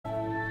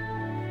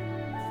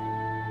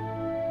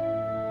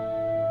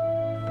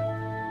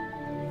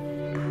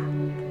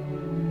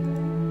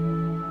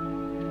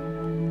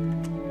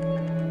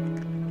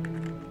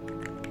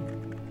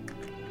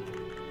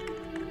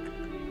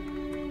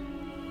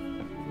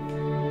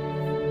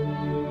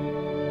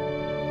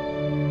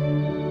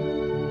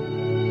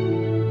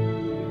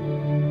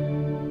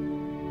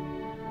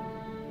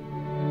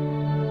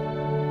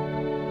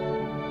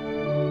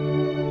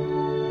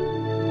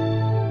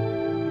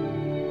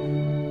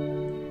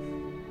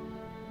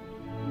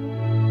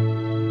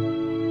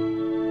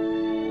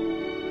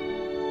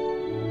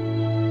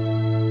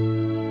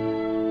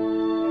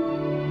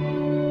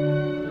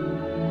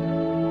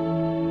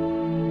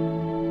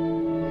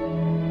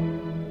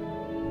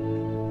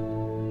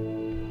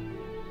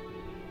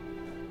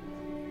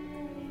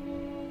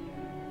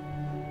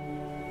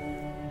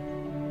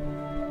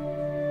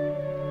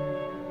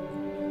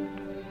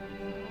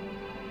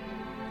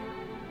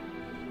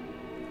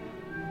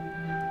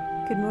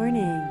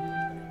morning.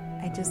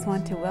 I just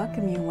want to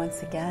welcome you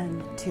once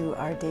again to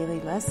our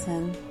daily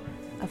lesson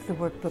of the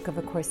Workbook of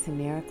A Course in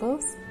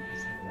Miracles.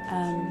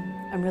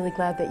 I'm really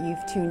glad that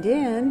you've tuned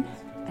in,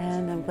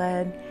 and I'm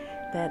glad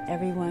that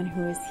everyone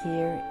who is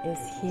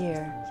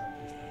here.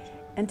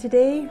 And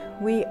today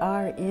we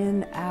are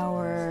in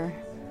our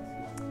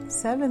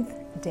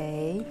 7th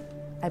day,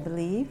 I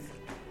believe,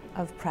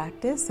 of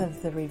practice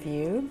of the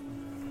review.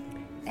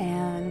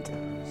 And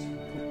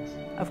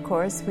of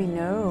course we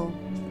know,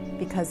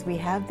 because we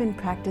have been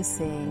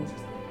practicing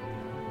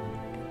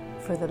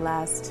for the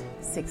last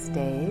 6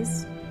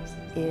 days,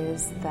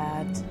 is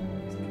that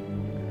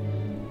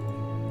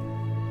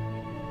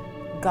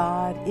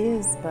God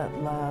is but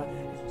love,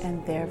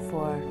 and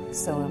therefore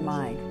so am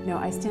I. No,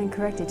 I stand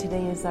corrected.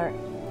 Today is our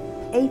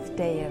 8th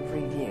day of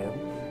review.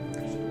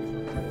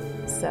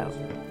 So,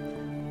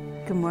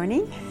 good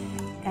morning.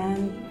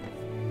 And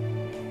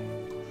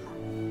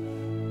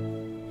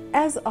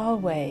as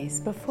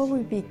always, before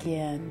we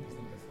begin,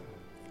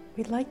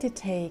 we'd like to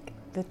take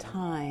the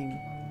time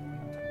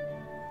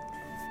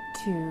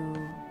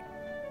to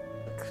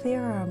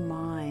clear our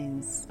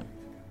minds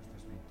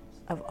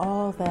of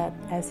all that,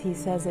 as he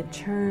says, it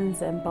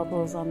churns and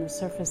bubbles on the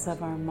surface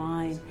of our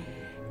mind,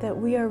 that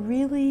we are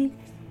really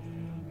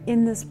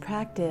in this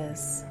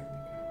practice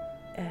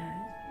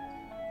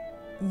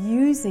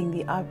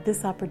using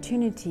this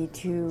opportunity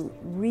to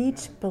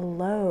reach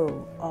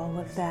below all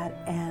of that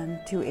and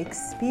to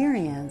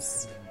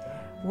experience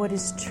what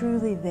is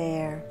truly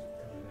there,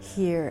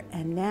 here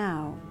and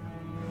now.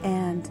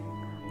 And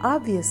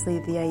obviously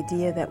the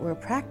idea that we're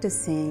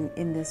practicing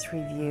in this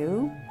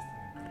review,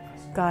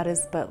 God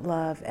is but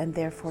love and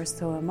therefore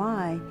so am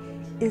I,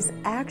 is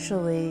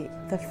actually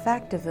the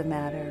fact of the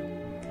matter.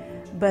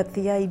 But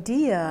the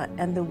idea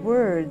and the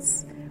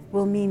words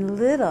will mean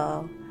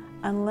little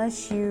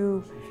unless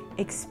you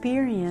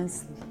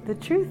experience the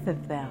truth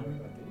of them.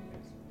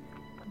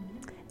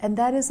 And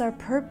that is our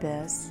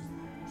purpose,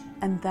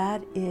 and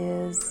that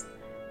is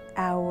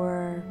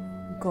our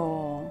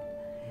goal,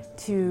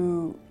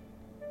 to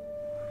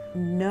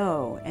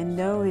know, and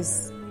know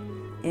is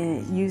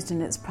used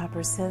in its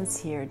proper sense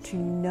here, to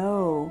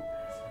know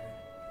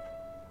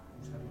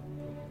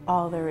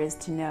all there is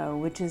to know,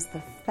 which is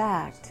the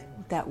fact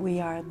that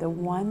we are the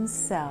one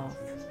self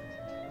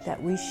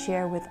that we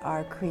share with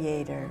our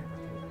Creator.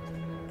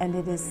 And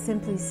it is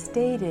simply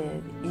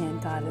stated in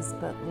God is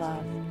but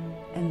love,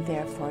 and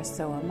therefore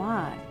so am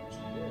I.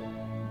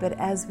 But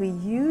as we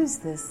use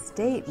this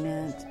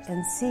statement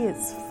and see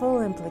its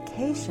full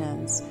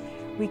implications,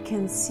 we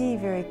can see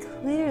very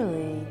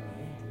clearly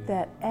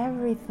that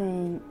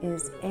everything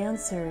is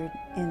answered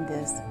in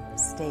this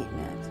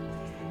statement.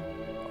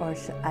 Or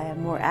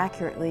more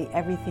accurately,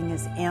 everything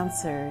is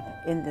answered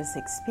in this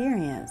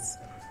experience.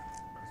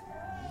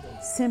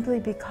 Simply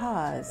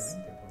because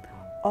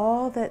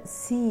all that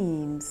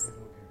seems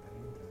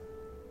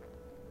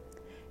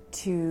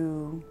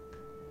to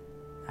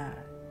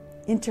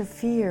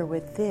interfere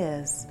with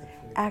this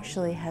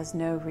actually has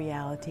no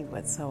reality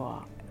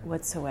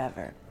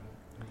whatsoever.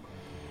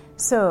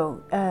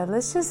 So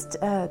let's just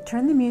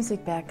turn the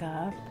music back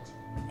up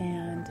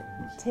and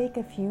take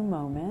a few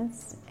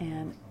moments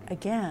and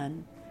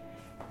again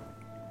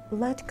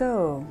let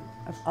go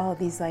of all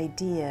these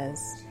ideas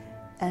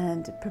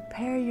and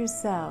prepare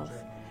yourself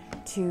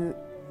to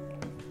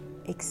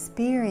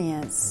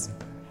experience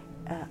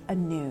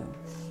anew.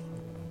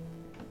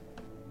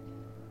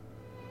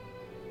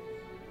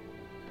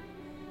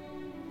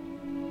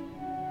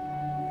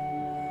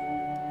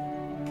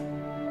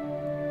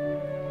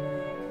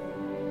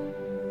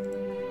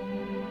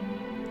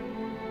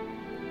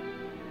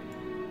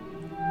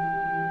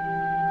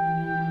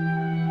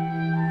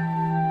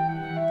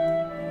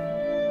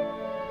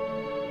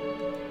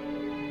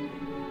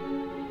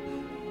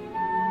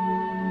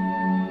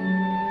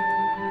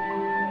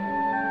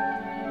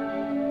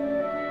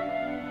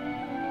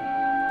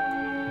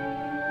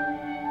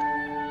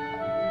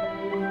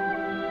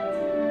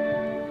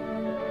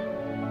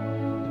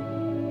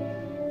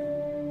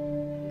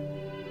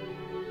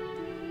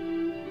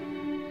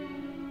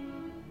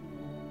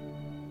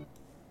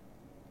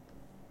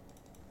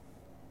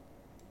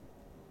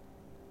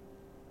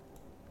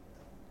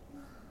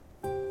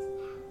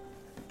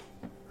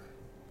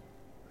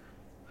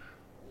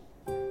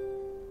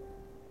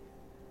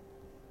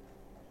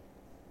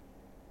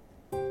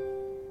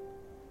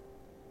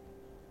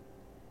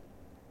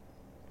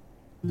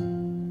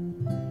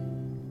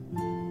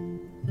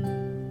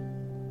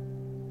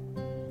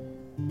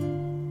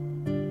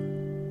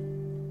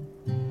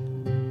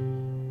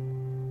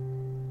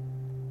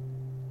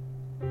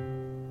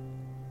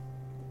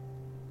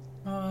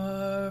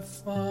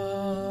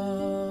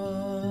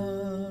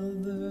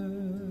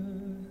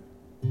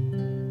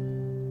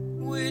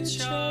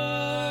 Which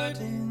art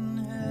in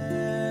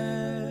heaven,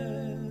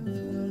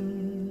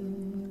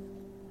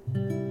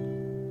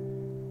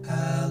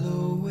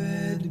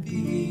 hallowed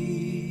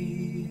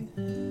be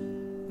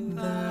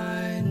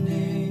thy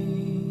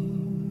name.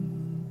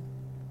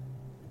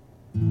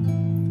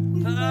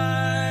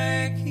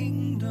 Thy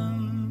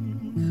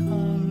kingdom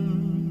come.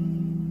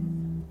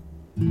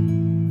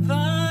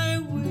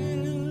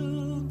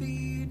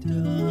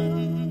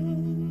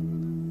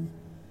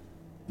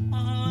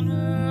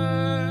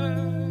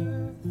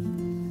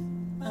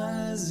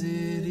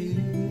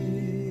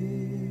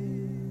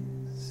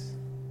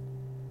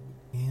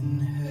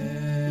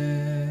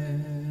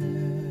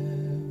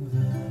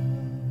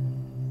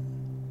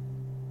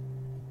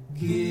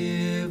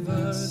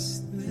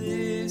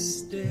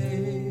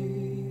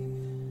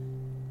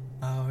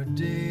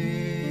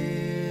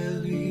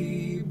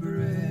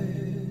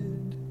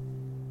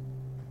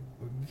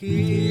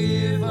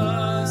 Forgive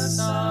us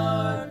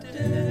our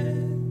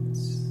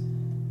debts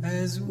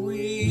as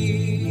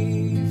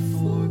we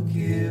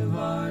forgive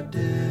our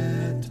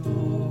debtors.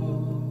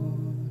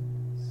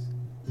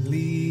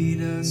 Lead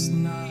us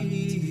not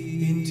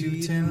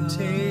into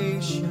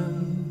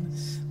temptation,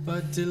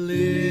 but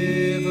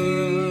deliver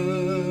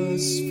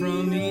us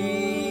from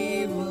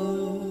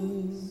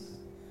evil.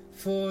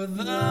 For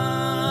thine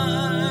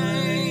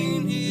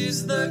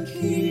is the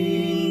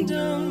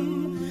kingdom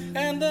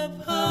and the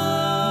power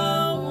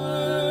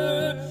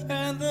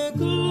and the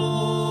glory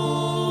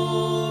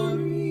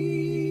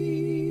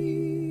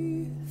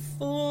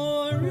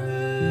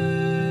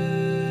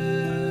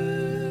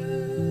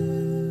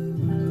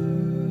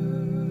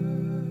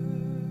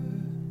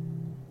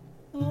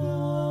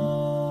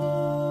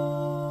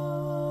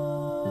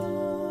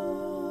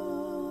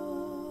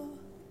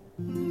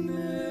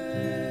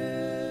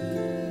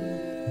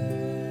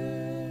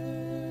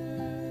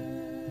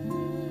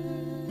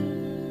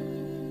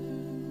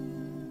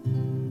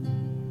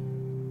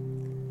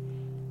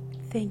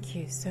Thank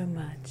you so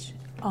much.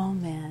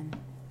 Amen.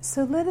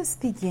 So let us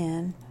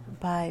begin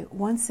by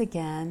once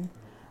again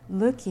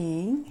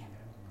looking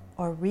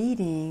or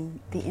reading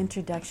the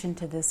introduction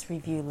to this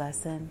review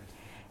lesson.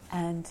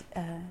 And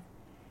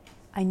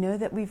I know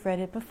that we've read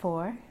it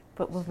before,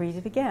 but we'll read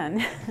it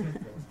again.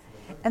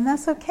 And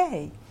that's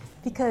okay,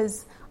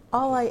 because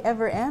all I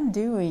ever am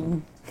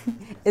doing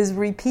is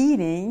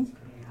repeating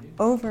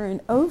over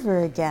and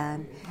over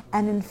again.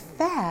 And in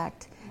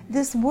fact,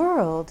 this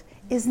world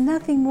is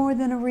nothing more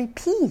than a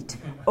repeat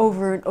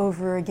over and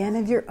over again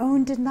of your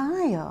own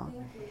denial.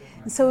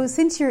 And so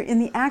since you're in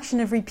the action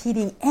of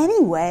repeating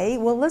anyway,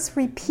 well, let's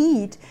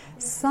repeat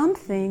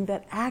something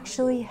that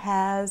actually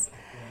has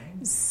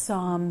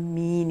some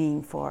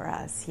meaning for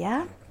us,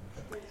 yeah?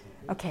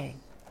 Okay,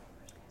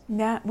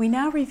 we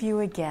now review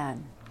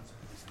again.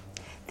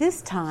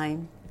 This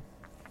time,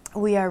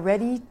 we are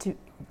ready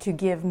to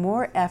give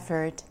more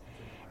effort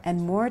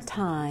and more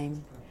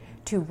time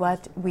to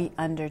what we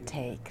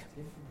undertake.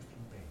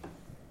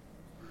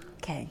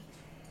 Okay,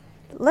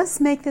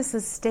 let's make this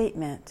a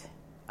statement,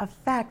 a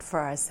fact for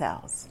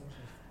ourselves.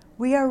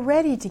 We are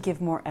ready to give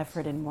more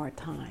effort and more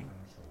time.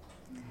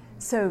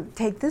 So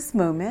take this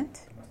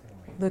moment,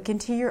 look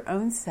into your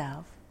own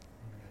self,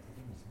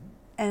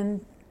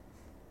 and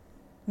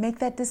make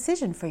that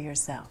decision for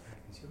yourself,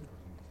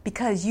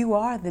 because you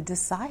are the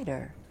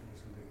decider.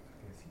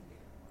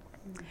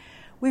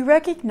 We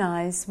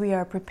recognize we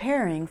are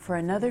preparing for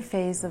another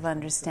phase of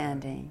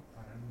understanding.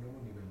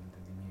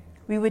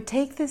 We would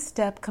take this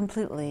step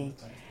completely,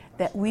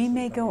 that we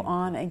may go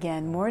on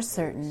again more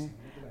certain,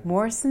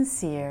 more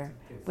sincere,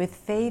 with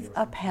faith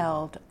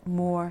upheld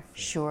more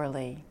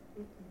surely.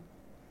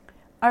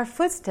 Our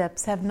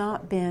footsteps have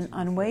not been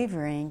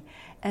unwavering,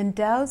 and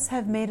doubts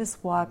have made us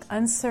walk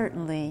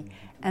uncertainly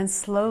and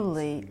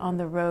slowly on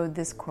the road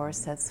this course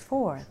sets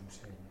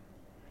forth.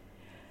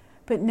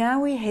 But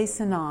now we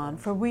hasten on,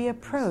 for we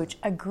approach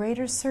a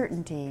greater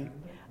certainty,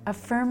 a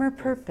firmer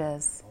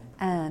purpose,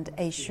 and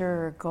a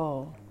surer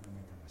goal.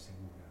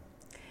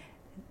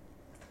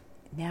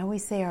 Now we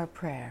say our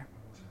prayer.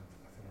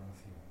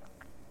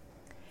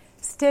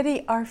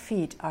 Steady our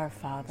feet, our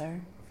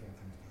Father.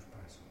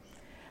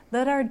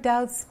 Let our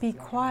doubts be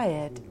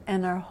quiet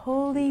and our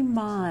holy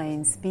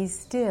minds be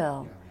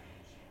still,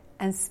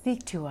 and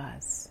speak to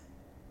us.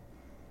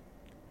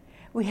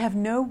 We have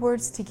no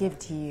words to give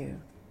to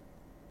you.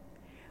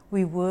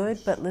 We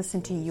would but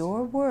listen to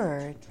your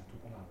word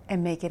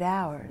and make it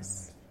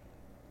ours.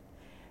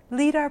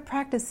 Lead our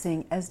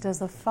practicing as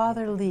does a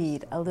father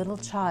lead a little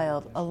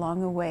child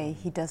along a way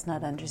he does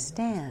not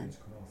understand.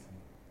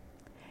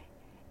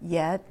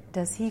 Yet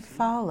does he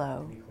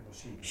follow,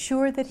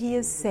 sure that he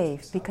is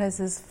safe because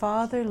his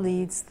father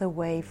leads the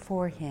way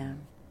for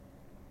him.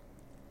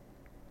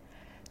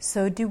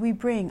 So do we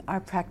bring our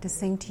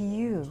practicing to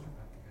you.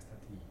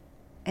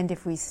 And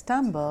if we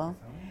stumble,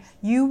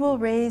 you will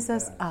raise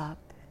us up.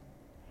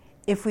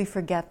 If we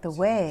forget the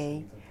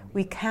way,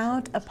 we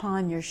count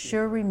upon your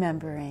sure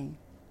remembering.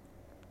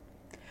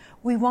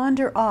 We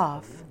wander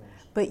off,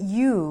 but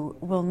you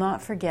will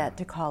not forget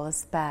to call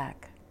us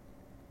back.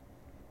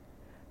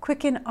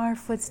 Quicken our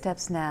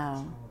footsteps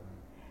now,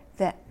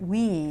 that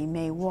we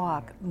may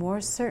walk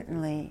more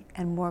certainly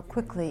and more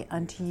quickly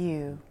unto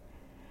you,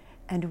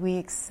 and we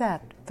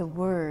accept the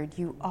word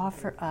you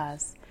offer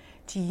us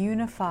to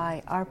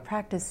unify our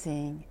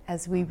practicing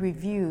as we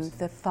review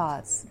the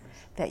thoughts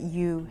that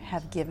you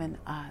have given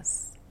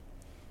us.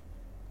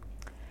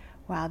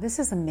 Wow, this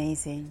is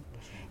amazing,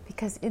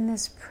 because in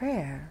this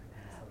prayer,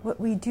 what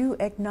we do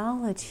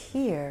acknowledge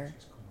here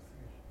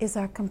is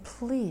our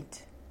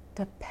complete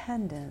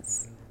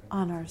dependence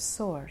on our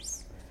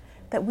source,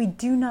 that we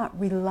do not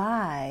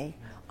rely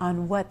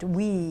on what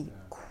we,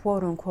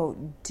 quote unquote,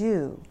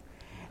 do,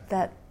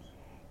 that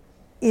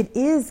it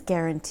is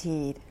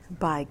guaranteed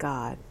by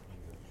God.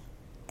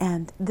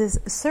 And this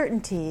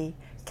certainty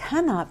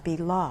cannot be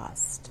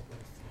lost.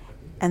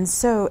 And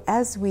so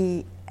as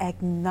we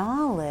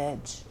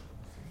acknowledge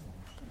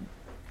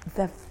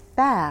the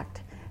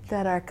fact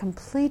that our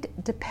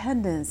complete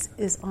dependence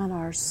is on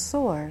our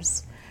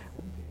source,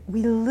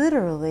 we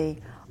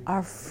literally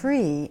are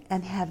free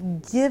and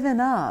have given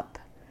up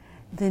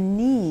the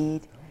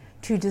need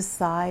to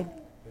decide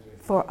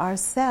for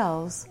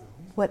ourselves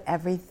what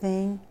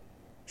everything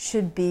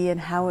should be and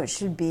how it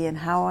should be and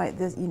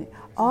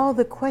all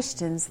the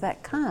questions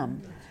that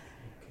come.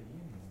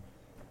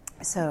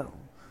 So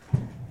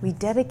we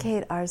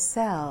dedicate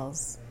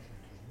ourselves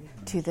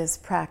to this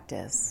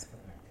practice,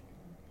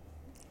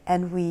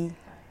 and we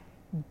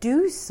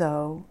do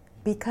so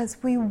because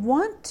we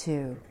want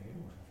to.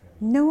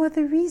 No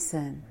other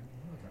reason.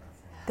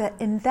 That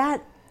in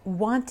that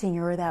wanting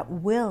or that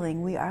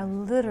willing, we are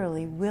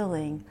literally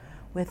willing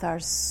with our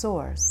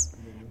source.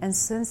 And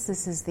since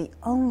this is the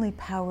only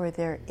power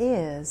there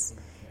is,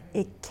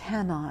 it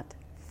cannot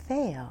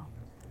fail.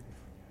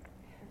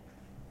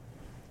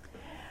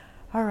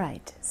 All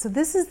right, so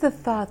this is the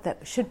thought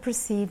that should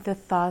precede the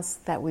thoughts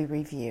that we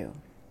review.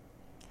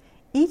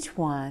 Each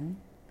one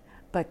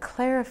but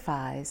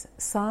clarifies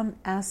some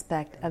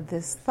aspect of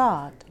this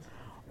thought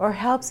or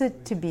helps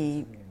it to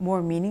be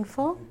more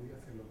meaningful,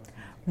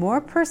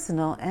 more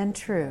personal and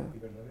true,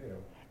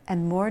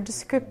 and more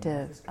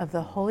descriptive of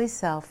the Holy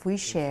Self we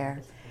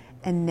share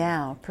and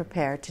now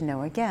prepare to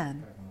know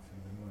again.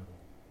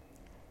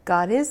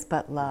 God is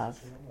but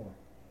love,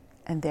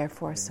 and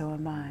therefore so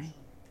am I.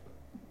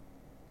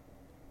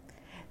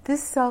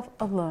 This self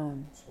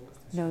alone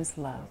knows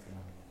love.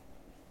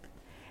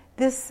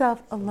 This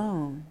self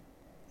alone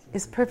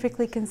is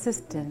perfectly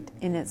consistent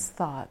in its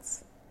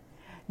thoughts,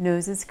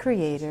 knows its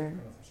creator,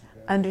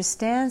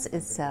 understands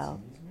itself,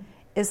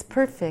 is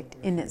perfect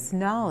in its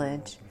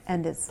knowledge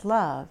and its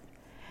love,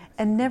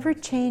 and never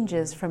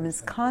changes from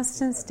its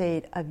constant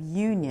state of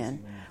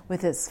union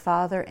with its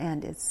Father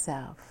and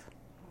itself.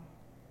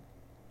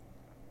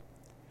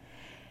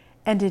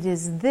 And it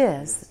is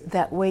this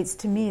that waits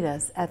to meet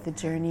us at the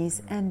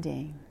journey's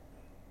ending.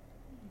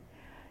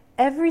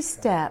 Every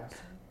step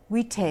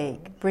we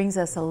take brings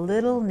us a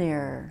little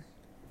nearer.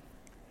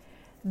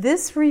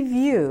 This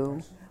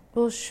review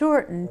will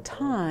shorten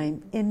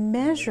time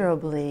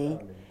immeasurably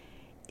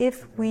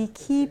if we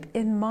keep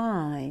in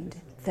mind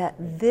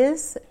that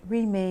this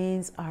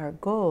remains our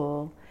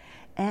goal,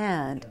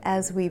 and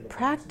as we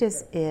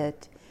practice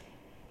it,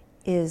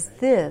 is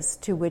this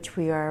to which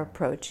we are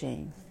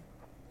approaching.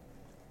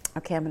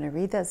 Okay, I'm going to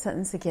read that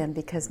sentence again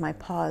because my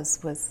pause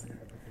was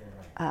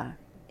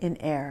in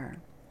error.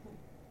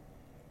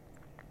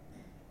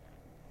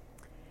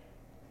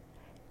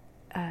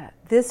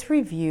 This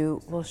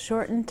review will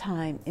shorten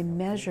time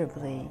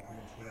immeasurably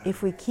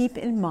if we keep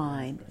in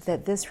mind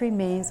that this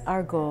remains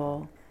our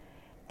goal,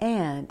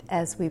 and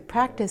as we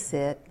practice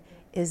it,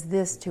 is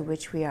this to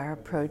which we are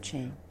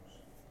approaching.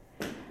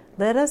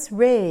 Let us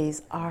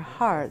raise our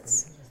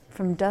hearts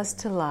from dust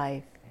to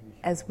life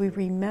as we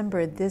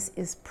remember this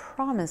is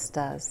promised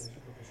us,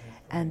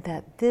 and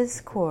that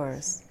this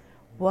course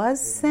was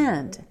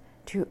sent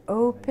to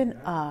open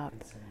up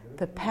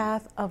the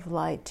path of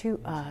light to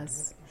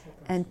us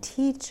and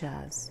teach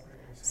us,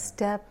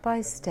 step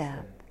by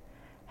step,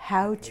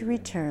 how to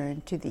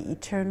return to the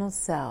eternal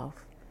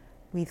self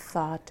we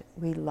thought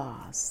we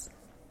lost.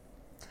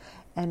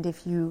 And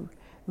if you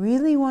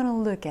really want to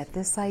look at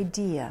this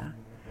idea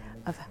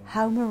of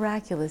how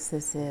miraculous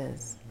this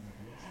is,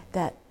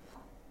 that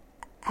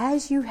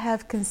as you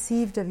have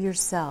conceived of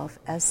yourself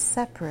as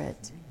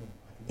separate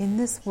in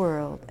this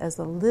world, as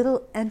a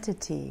little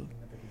entity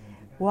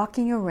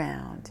walking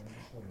around,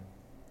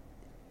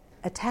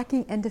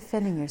 attacking and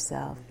defending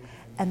yourself,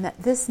 and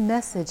that this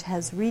message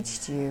has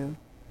reached you,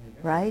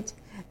 right?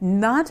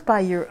 Not by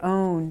your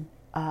own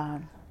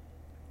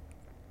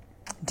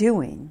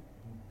doing.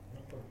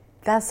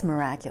 That's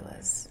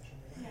miraculous.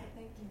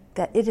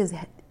 That it is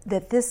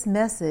that this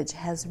message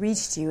has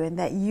reached you, and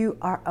that you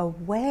are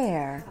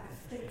aware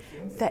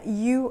that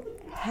you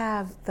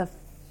have the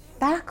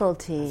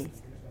faculty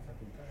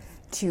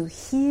to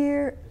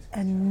hear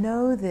and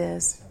know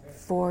this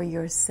for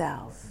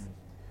yourself.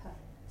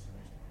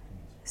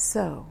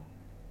 So,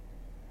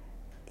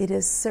 it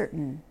is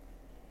certain.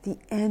 The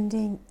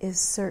ending is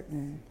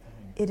certain.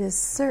 It is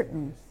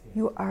certain.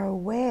 You are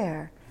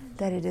aware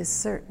that it is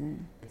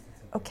certain.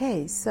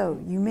 Okay,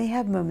 so you may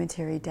have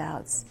momentary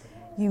doubts.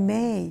 You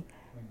may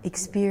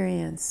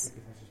experience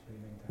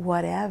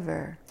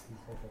whatever,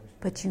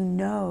 but you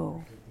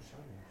know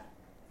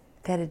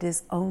that it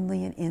is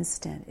only an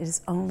instant. It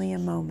is only a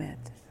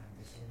moment.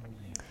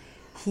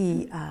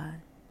 He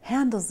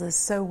handles this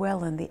so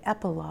well in the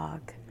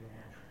epilogue.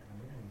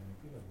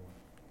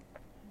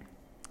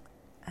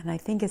 And I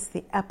think it's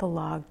the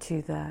epilogue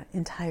to the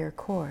entire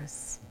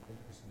course.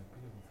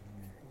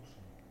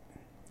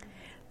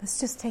 Let's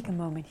just take a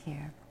moment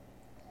here.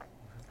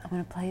 I'm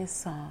going to play a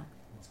song.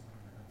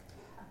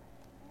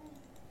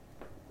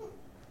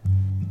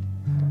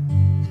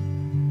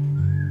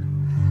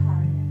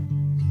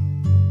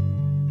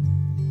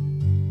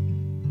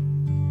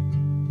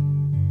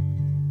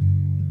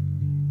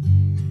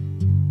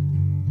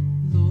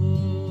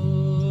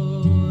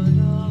 Lord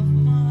of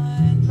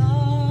my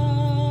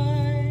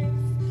life,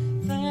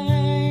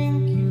 thank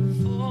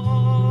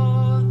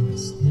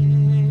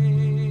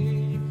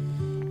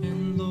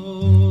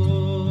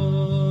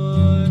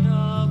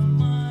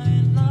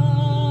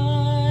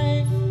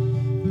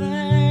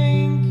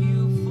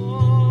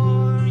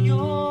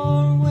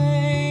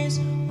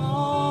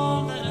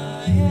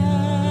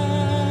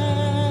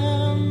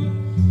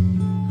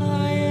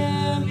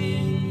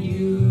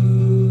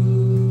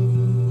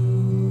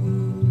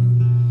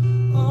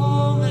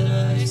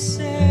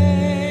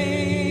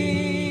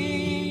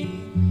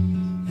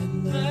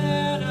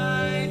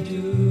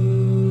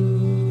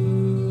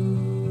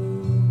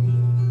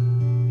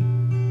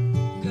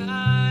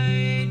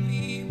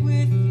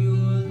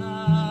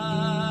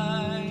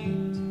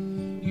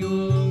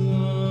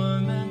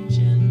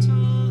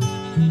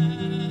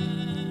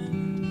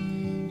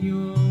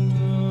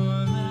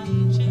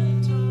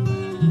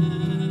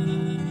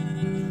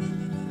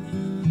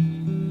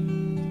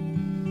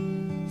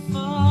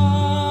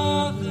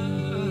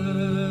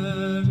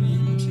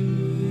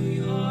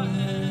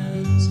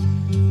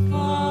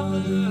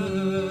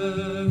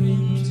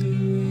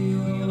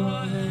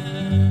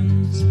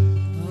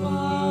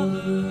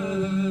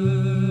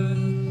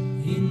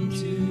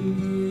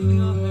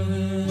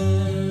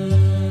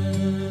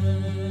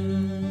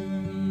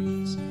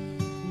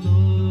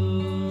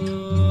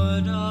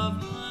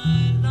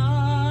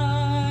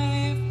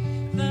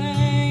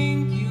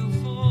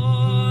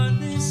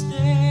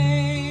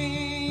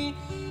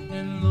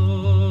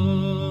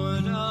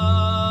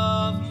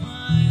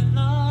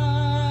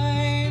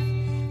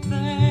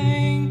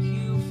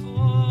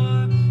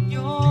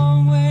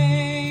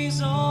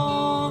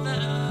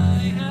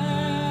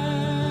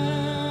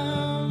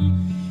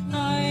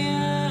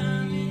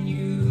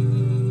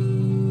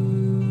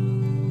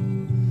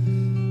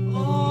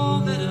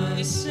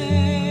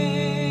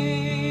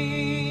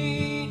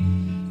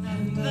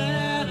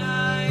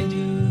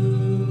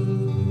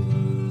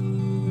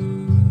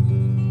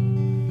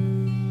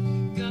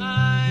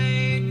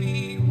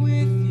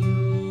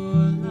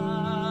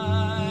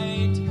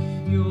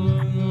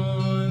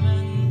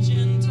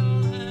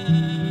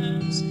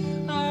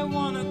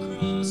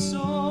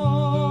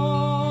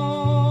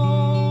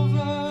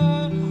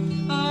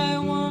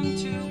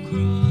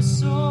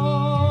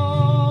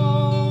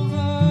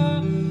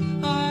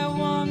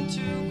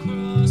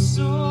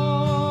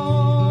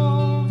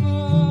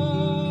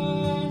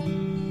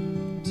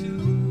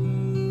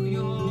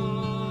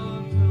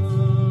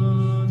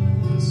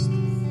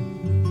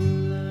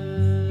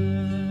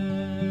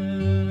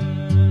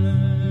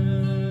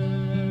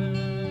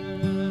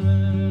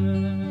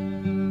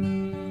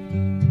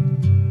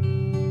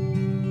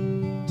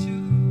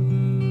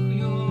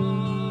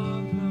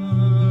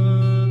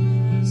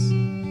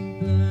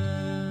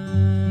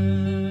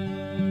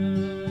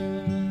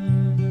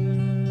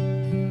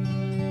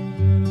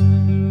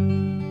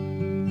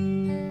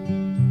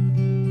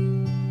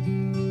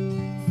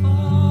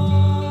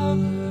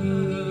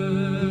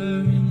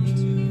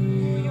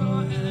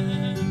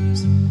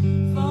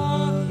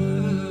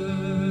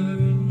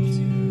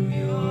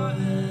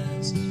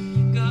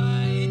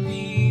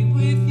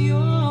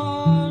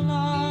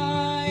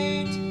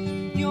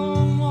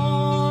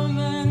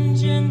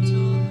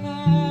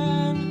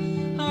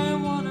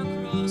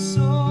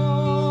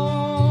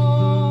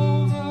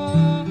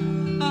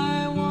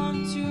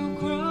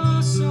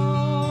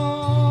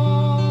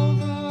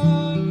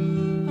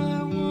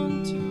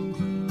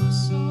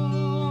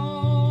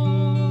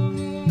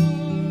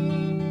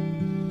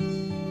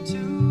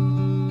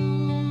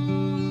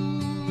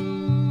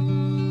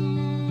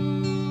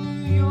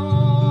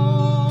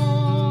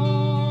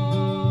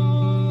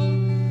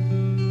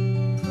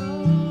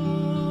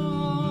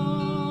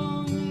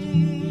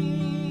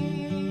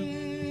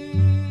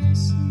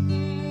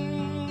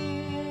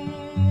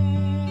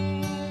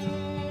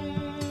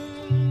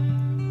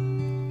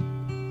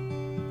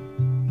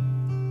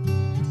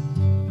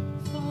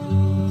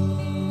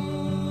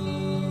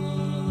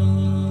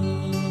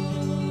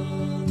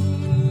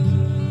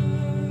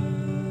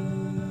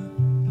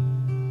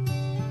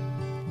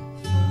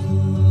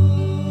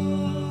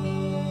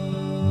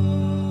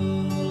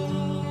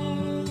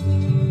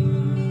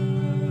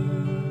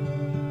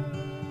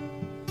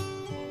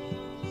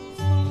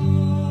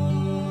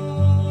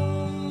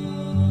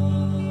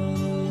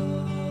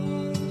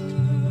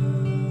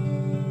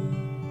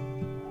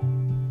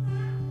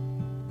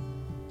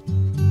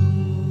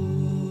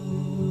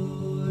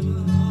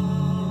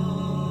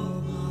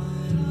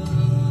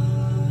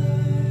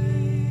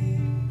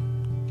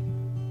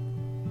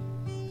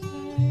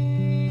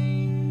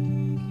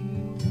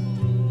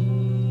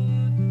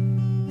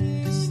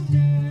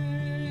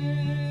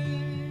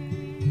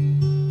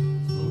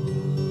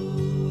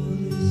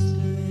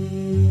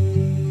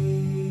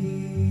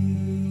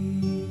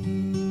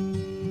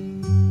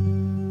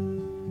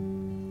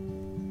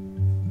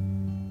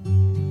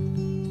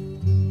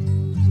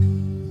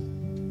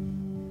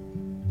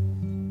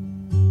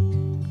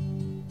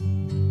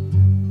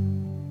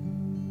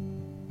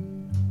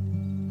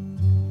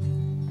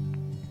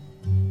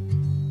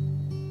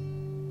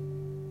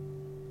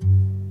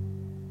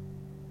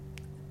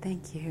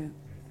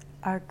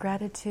our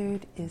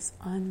gratitude is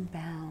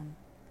unbound.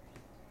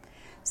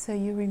 So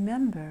you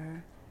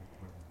remember,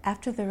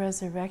 after the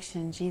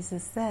resurrection,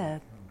 Jesus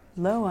said,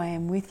 "Lo, I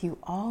am with you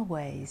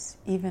always,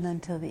 even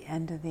until the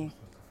end of the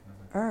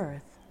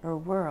earth or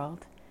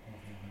world."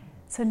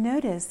 So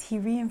notice he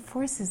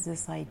reinforces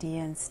this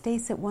idea and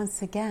states it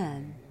once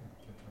again.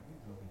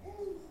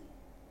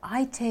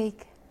 I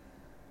take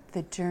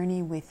the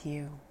journey with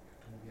you,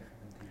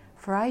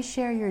 for I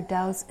share your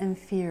doubts and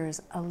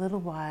fears a little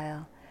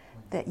while,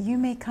 that you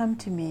may come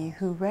to me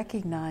who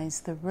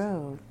recognize the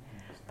road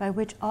by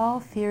which all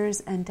fears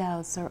and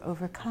doubts are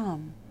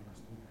overcome.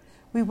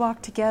 We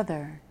walk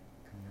together.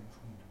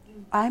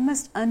 I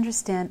must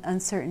understand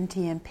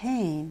uncertainty and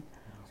pain,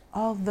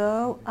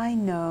 although I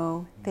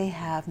know they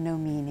have no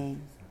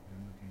meaning.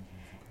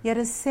 Yet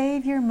a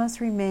Savior must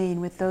remain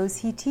with those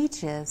he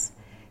teaches,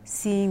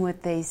 seeing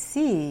what they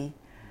see,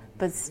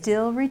 but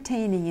still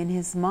retaining in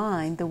his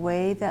mind the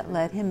way that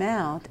led him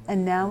out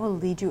and now will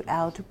lead you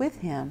out with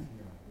him.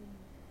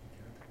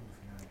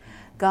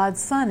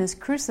 God's Son is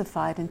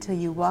crucified until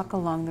you walk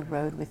along the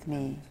road with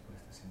me.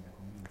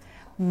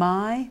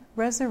 My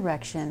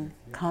resurrection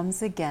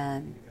comes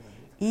again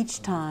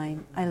each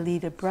time I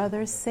lead a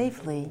brother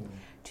safely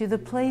to the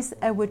place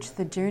at which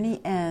the journey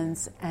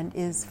ends and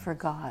is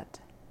forgot.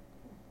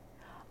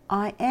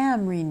 I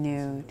am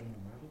renewed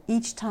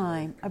each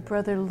time a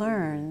brother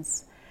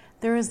learns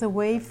there is a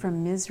way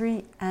from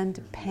misery and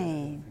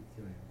pain.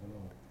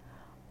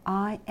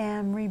 I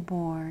am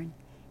reborn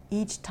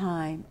each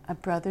time a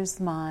brother's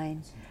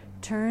mind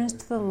turns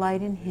to the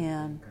light in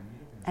him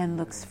and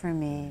looks for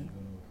me.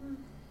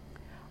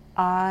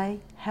 I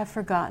have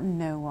forgotten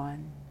no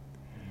one.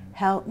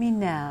 Help me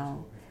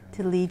now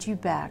to lead you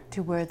back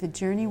to where the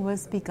journey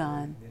was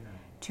begun,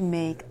 to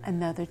make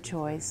another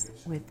choice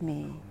with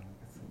me.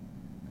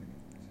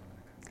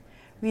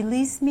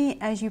 Release me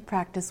as you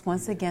practice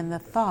once again the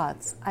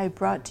thoughts I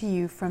brought to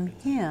you from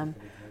him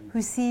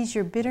who sees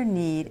your bitter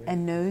need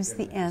and knows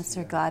the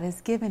answer God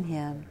has given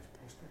him.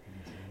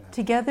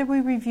 Together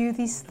we review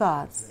these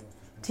thoughts.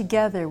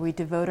 Together we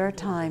devote our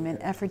time and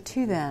effort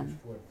to them.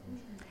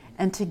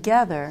 And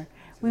together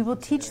we will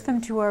teach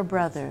them to our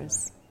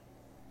brothers.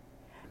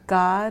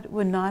 God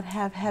would not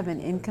have heaven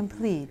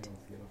incomplete.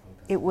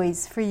 It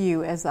waits for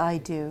you as I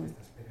do.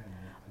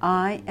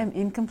 I am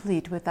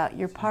incomplete without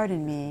your part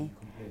in me,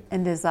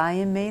 and as I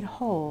am made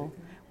whole,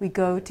 we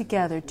go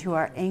together to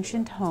our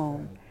ancient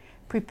home,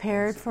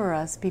 prepared for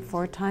us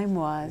before time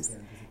was,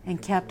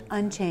 and kept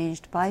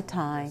unchanged by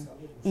time,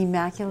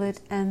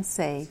 immaculate and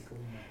safe,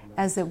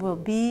 as it will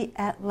be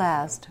at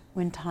last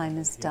when time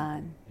is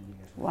done.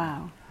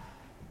 Wow.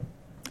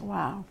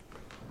 Wow.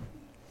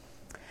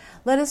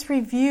 Let this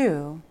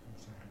review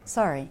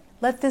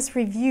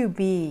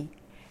be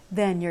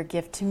then your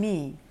gift to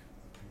me.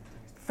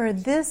 For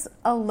this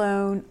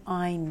alone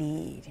I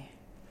need,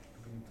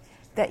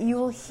 that you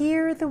will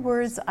hear the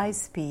words I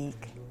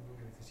speak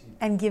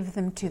and give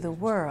them to the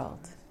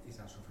world.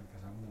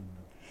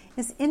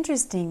 It's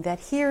interesting that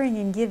hearing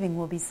and giving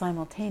will be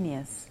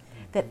simultaneous,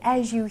 that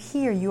as you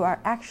hear, you are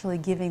actually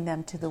giving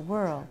them to the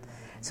world.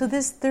 So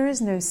there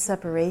is no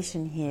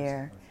separation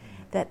here,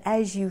 that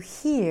as you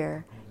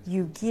hear,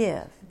 you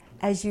give.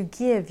 As you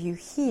give, you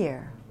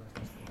hear.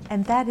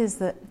 And that is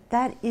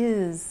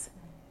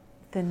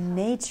the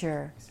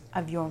nature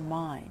of your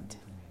mind.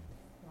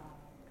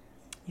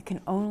 You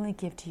can only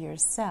give to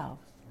yourself.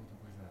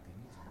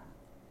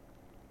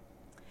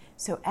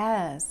 So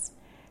as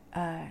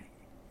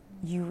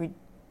you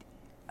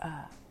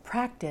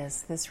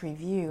practice this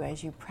review,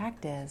 as you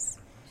practice,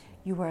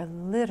 you are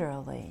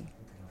literally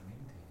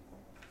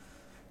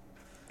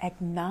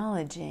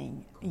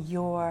acknowledging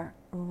your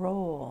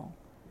role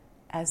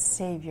as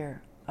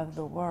Savior of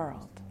the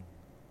world.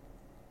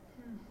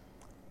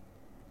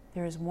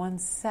 There is one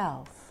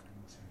self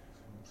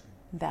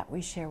that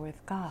we share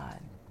with God.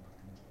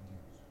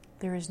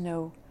 There is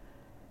no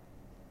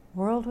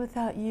world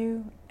without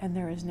you, and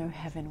there is no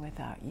heaven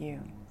without you.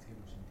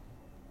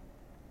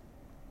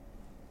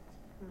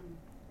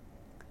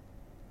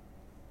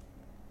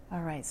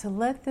 All right, so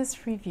let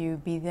this review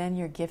be then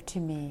your gift to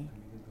me.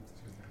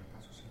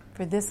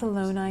 For this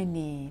alone I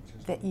need,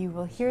 that you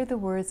will hear the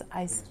words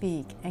I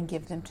speak and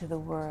give them to the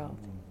world.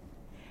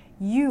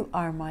 You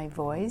are my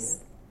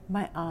voice,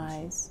 my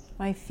eyes,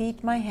 my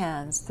feet, my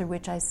hands, through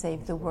which I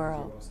save the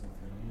world.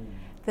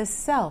 The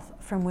self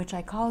from which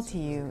I call to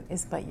you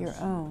is but your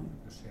own.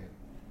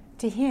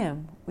 To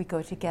him we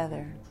go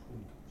together.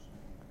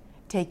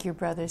 Take your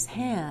brother's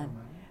hand,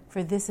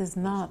 for this is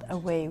not a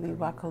way we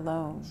walk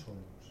alone.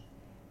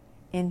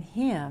 In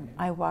him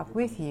I walk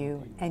with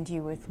you, and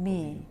you with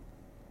me.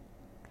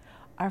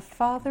 Our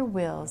Father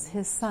wills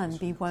his Son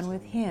be one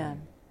with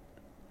him.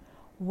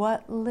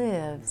 What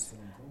lives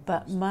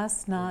but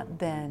must not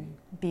then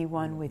be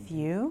one with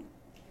you?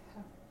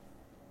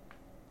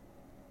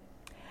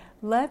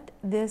 Let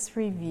this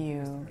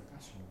review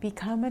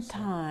become a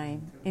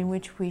time in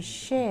which we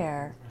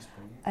share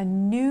a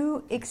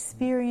new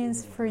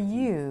experience for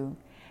you,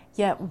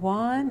 yet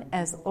one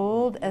as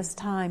old as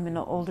time and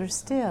older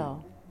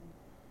still.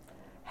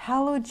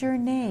 hallowed your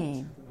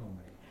name,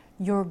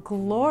 your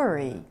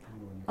glory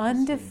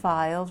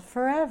undefiled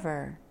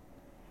forever,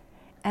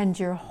 and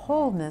your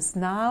wholeness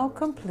now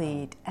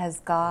complete as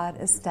God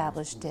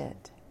established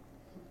it.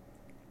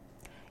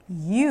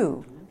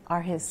 You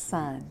are his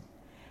son,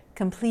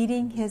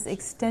 completing his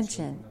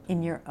extension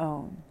in your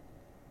own.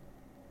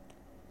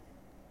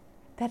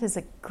 That is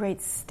a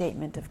great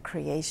statement of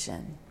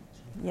creation.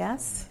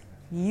 Yes?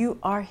 You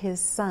are his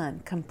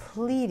son,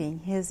 completing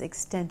his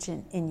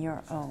extension in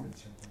your own.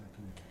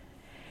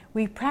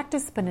 We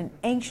practice but an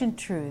ancient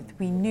truth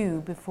we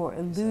knew before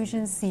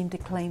illusions seemed to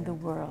claim the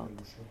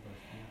world.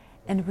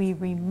 And we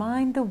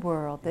remind the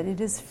world that it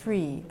is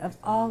free of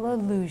all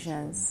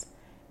illusions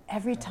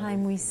every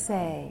time we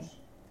say,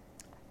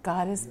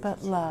 God is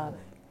but love,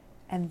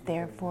 and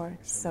therefore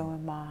so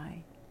am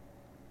I.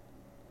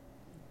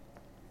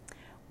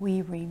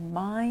 We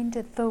remind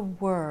the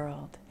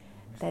world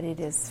that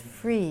it is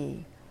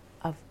free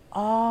of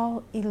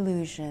all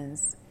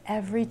illusions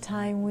every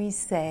time we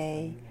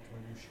say,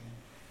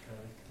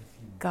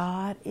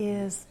 God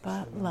is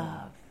but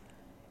love,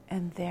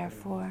 and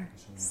therefore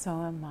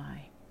so am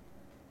I.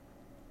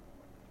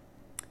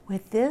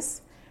 With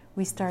this,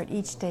 we start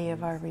each day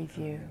of our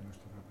review.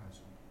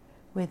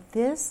 With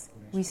this,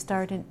 we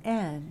start and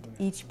end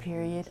each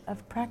period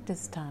of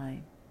practice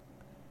time.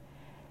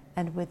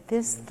 And with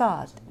this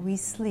thought, we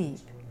sleep,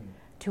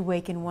 to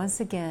waken once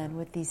again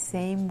with these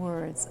same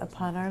words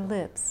upon our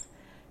lips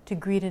to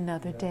greet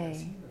another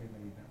day.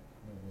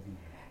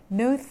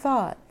 No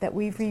thought that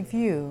we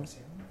review,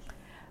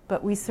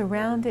 but we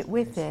surround it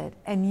with it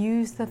and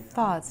use the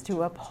thoughts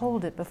to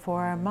uphold it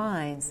before our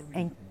minds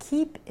and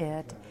keep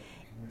it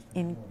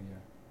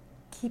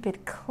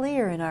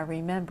clear in our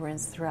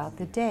remembrance throughout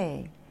the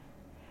day.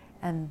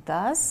 And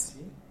thus,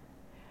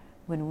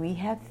 when we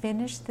have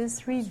finished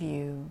this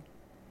review,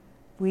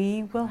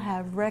 we will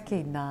have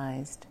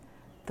recognized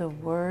the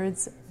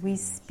words we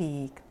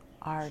speak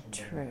are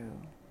true.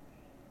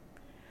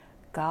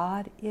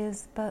 God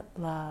is but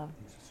love,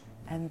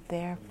 and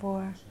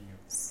therefore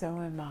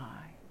so am I.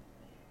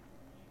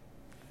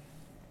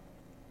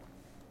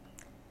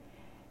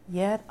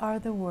 Yet are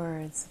the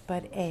words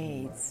but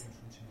aids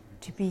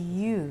to be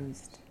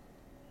used,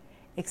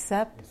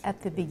 except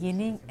at the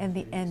beginning and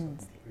the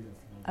end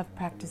of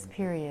practice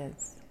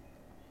periods,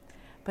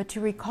 but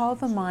to recall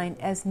the mind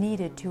as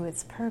needed to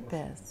its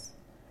purpose.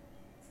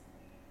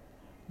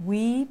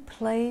 We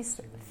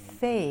place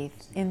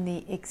faith in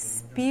the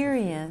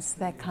experience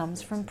that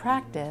comes from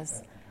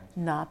practice,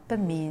 not the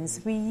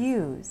means we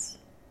use.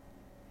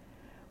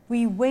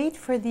 We wait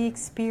for the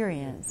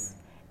experience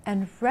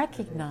and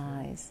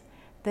recognize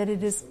that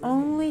it is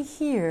only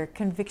here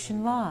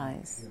conviction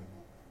lies.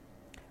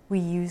 We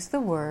use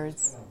the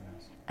words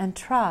and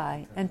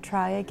try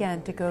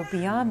again to go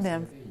beyond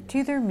them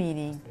to their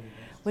meaning,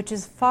 which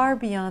is far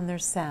beyond their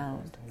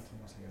sound.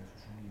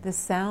 The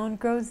sound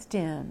grows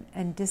dim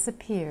and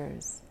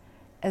disappears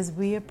as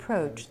we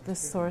approach the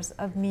source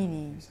of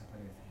meaning.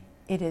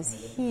 It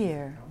is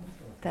here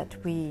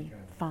that we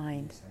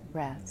find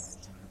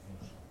rest.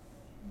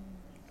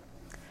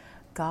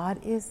 God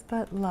is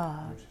but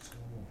love,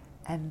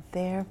 and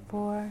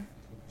therefore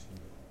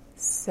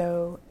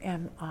so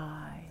am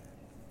I.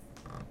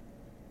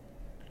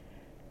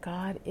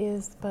 God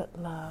is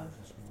but love,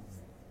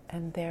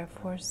 and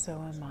therefore so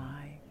am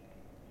I.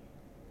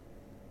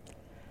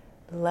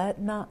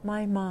 Let not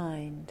my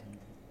mind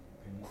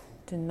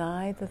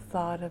deny the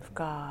thought of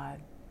God.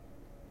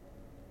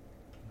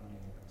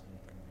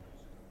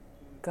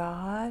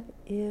 God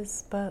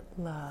is but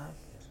love,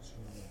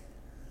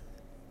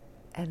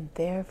 and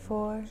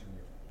therefore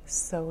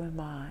so am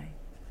I.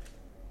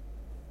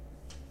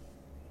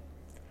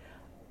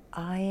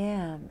 I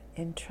am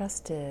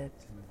entrusted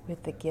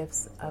with the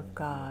gifts of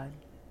God.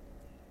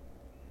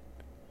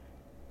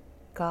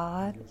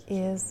 God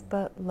is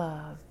but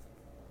love,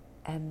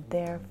 and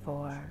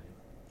therefore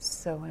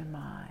so am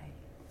I.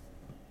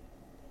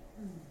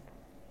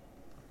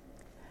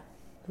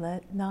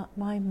 Let not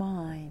my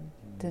mind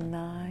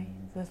deny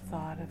the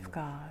thought of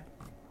God.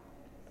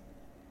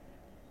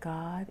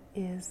 God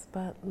is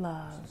but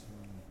love,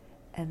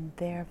 and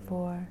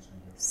therefore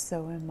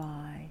so am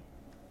I.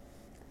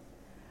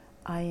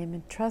 I am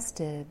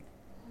entrusted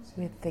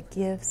with the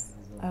gifts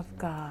of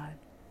God.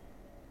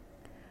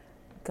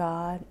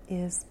 God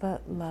is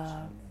but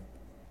love,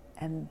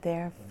 and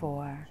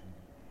therefore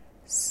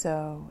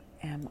so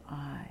am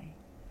I.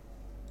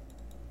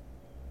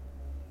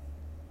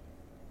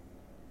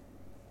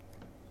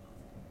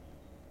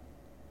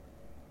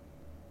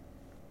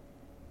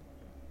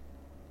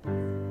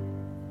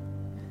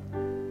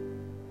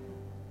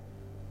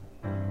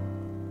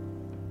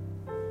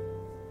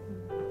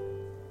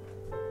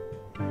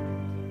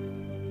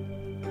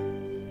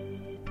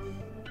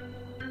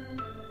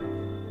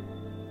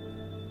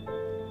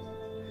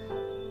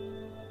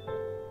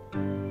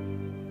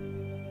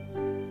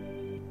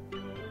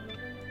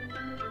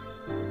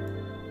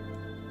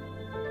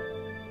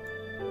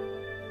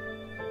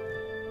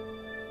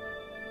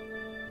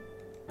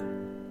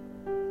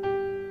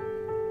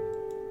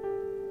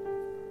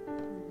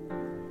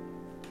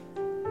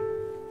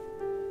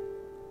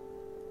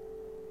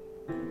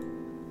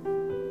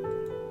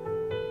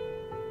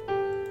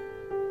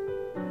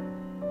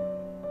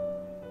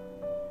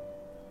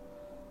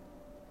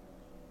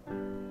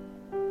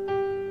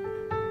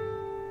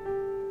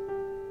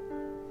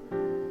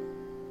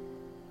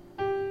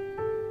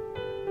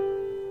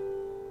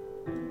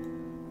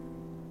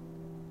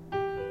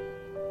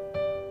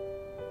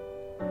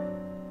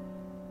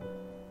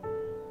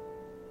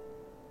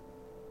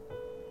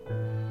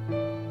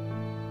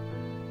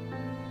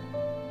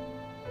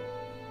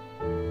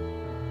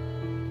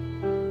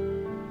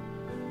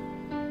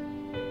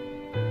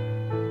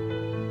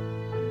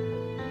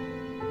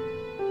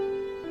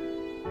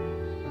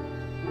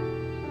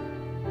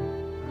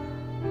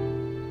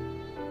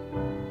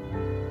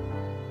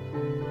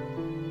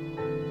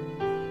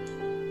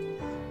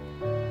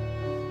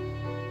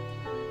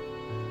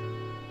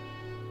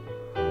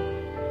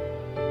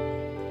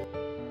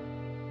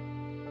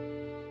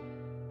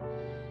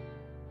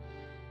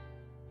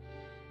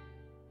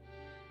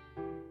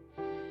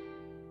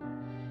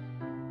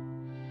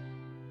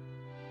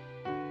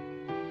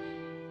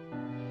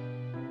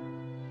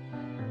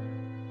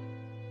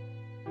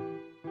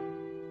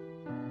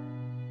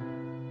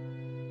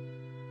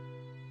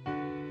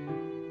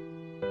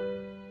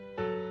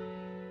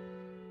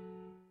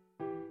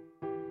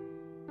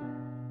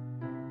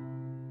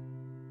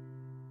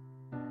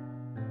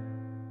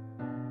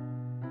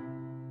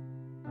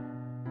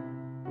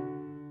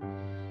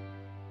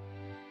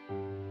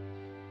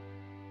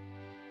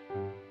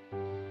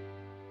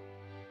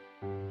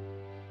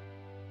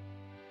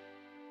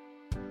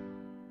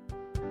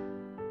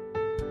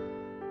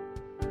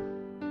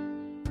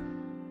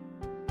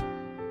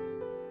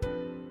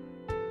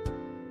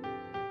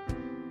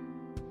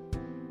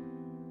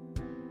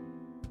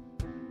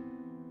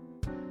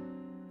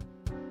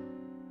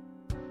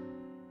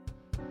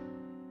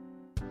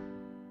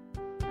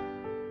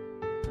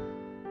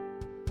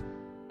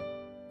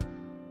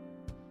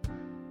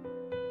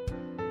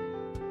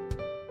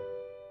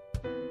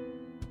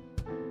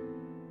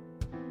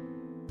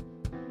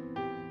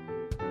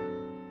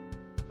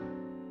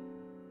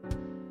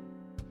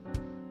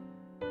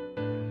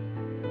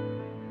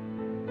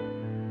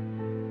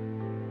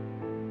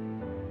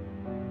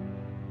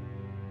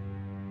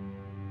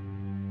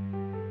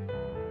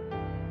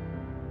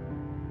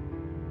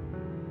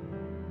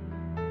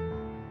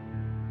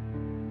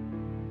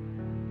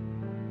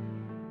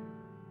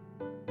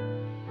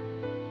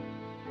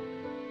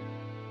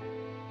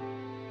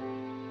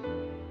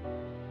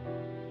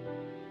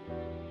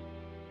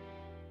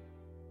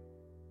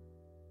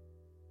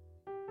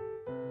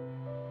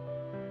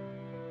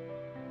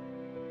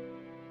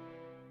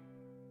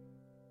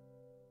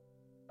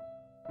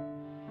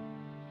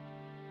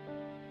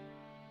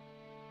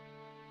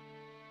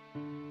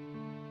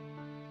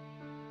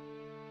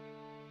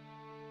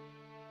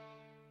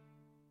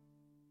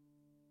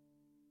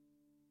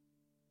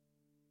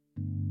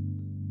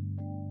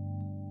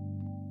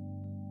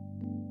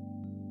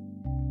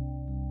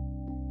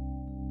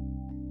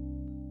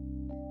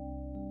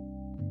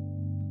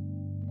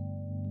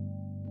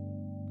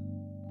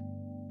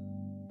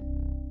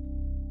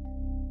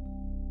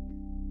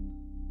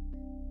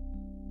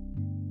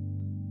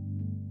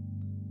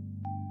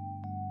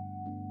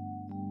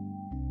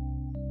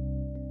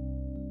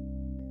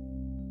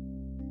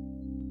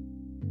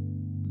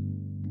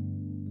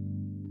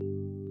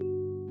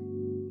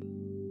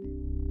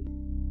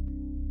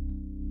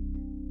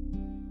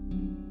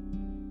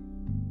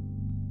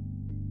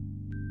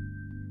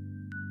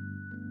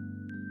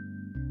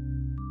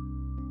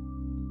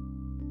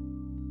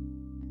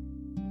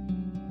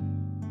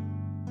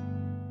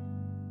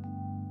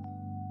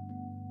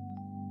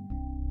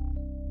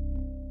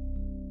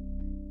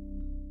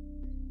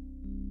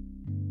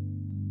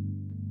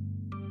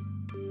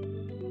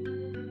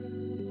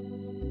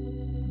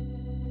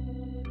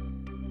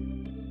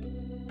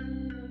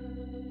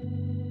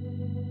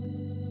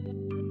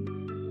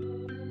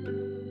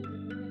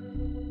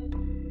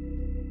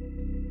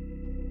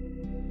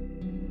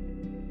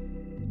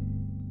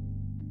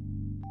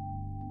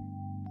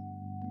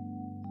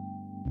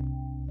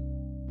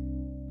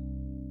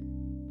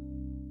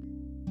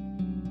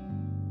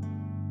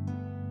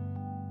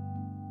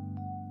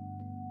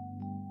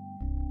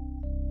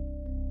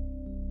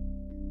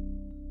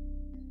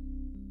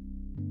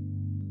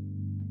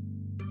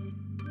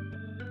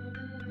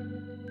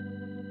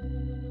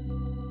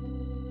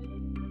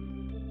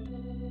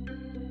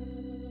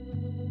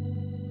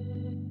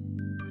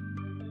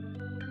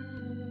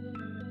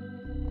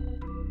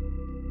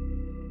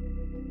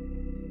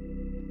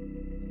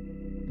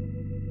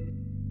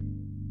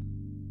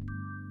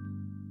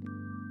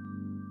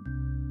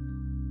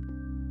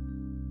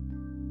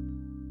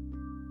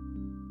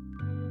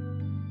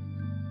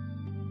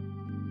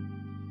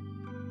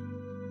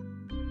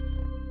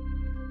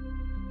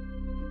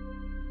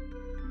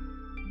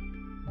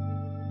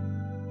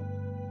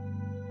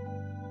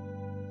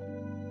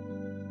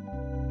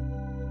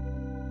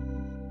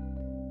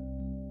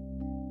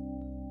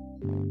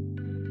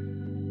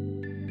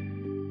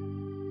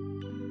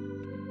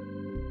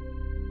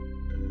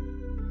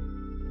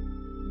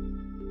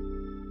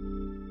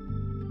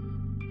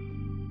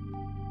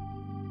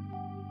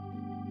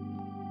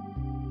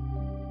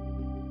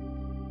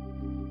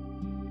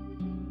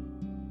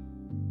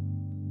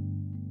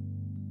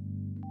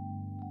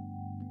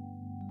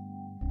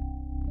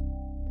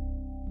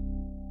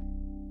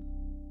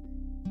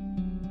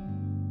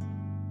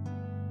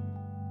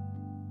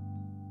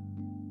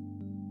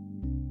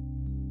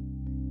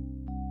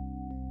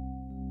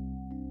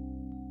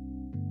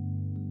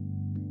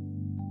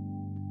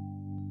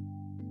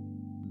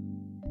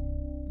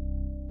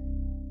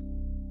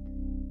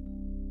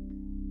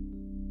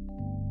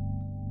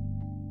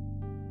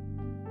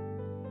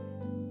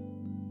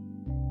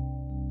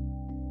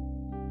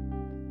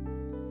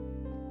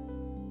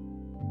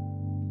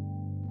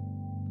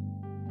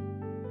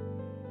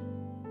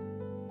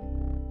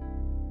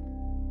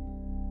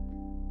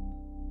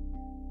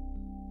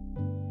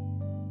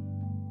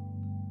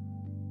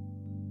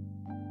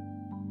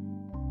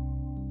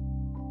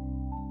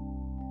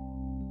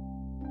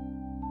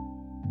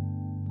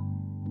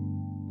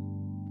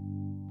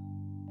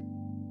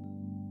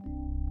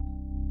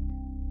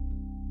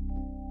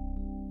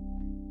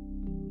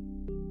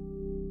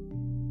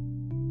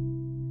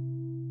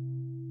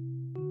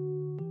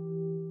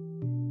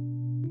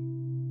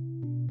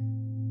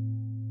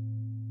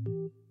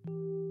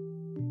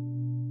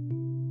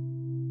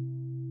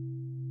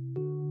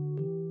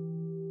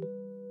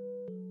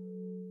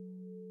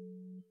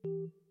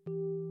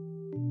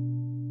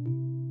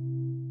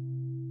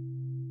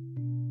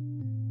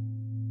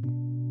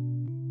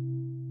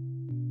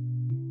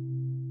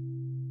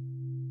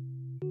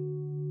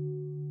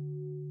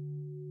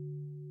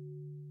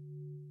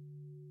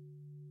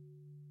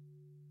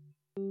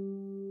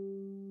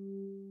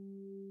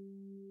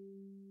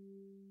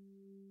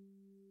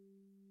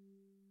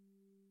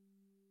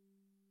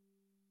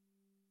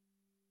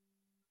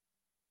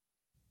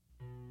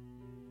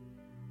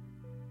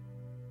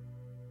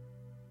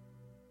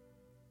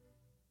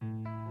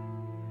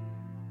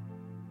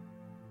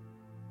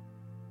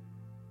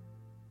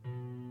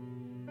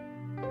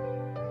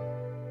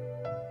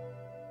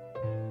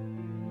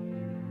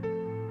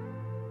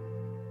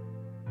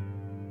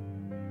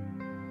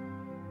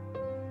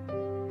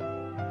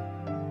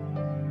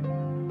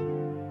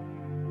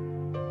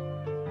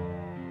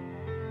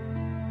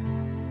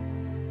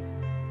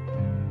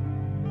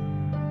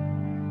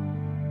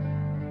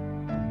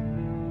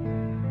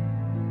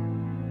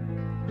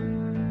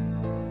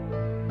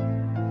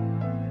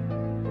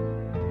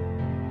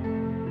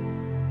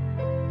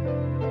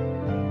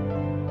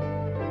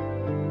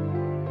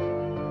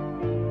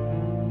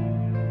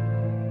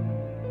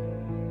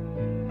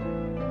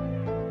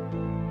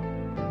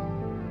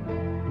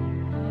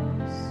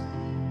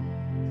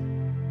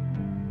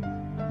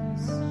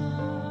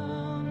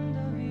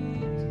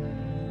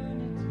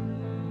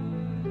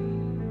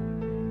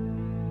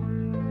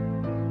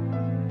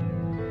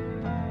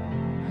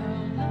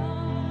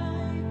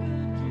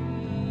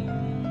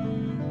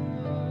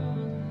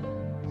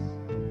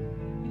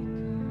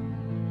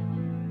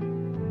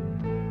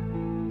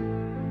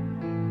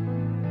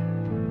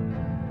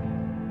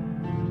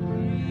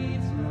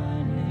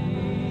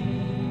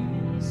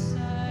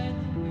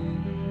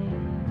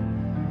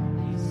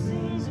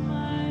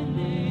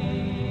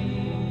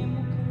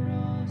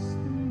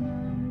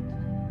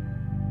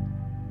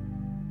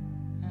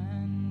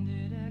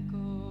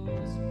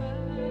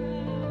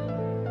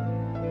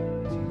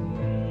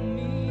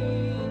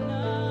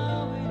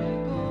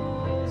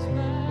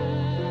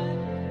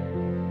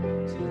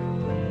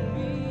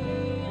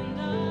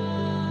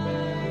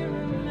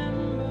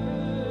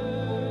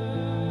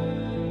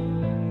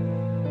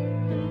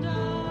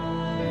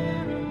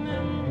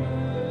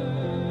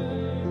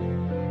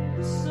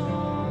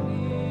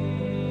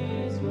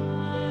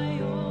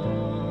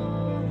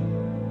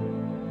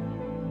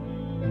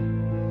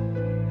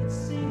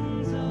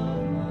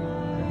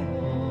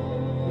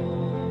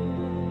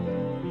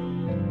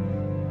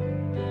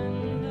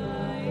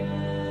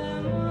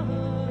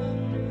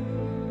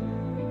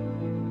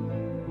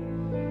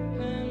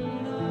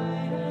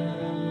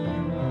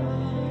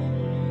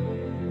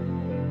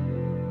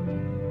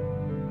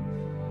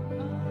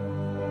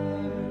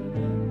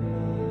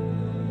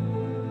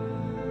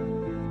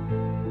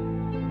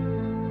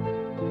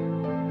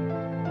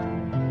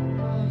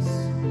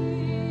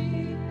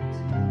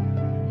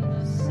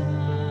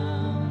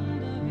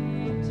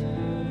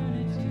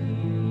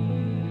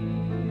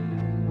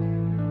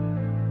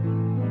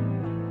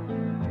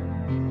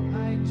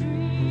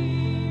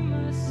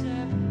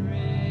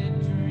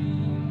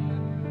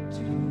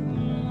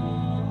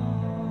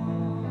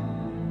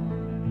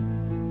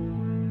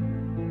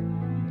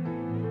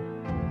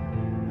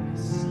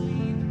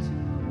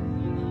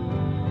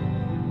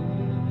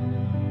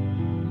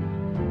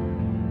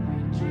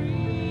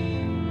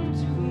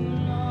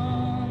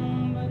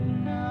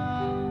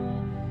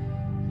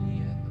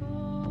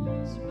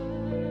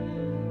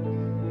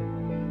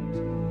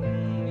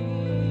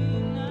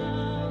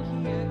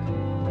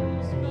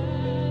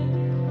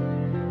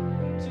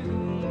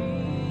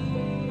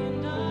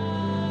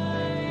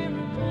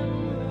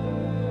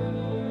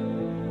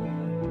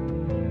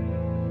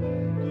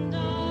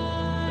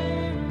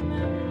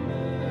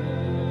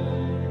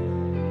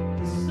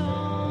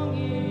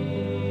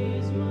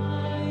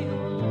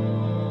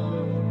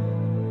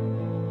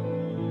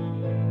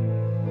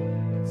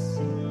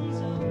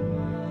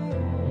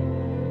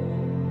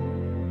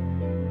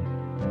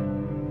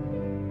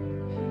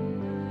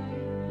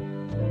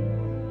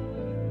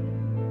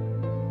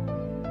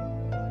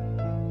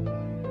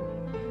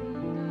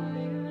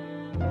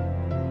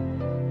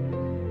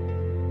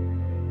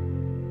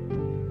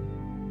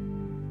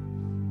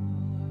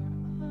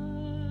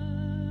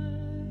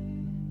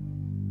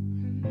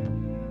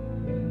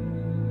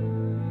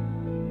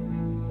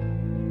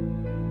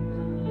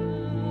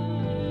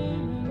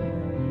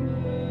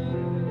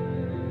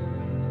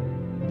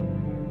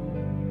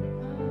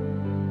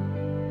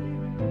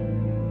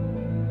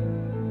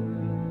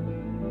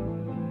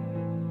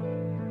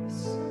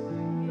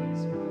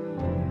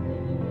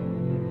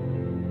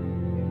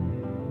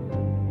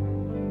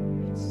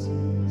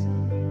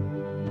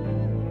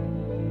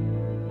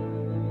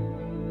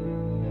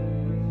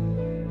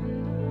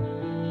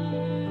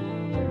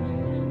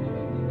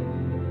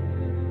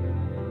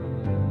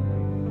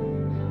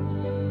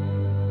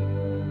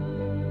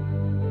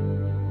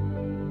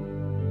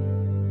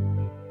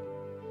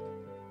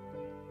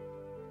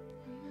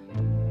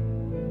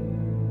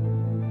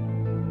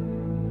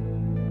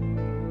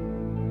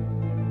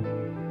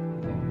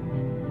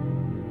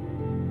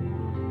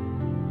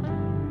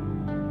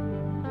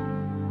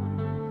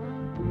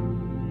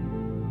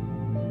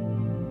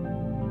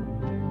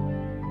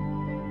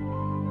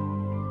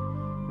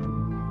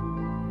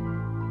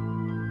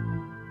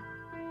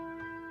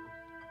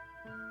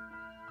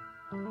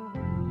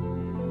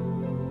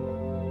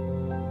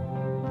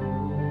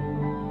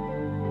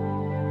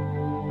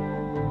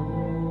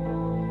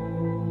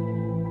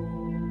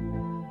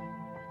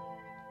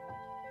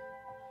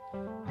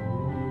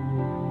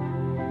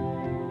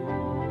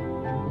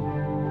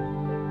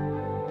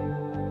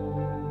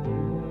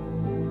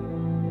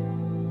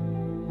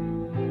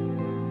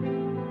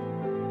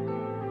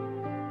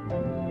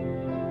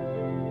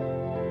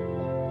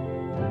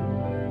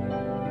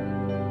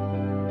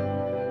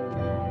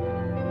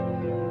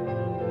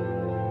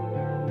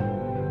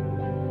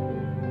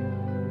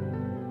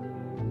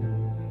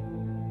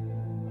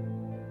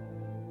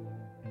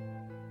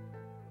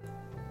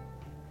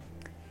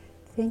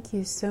 Thank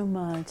you so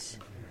much.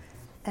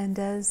 And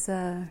as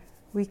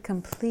we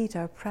complete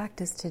our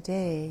practice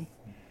today,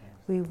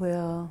 we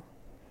will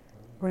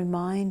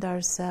remind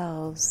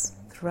ourselves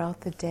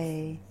throughout the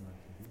day,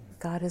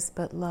 God is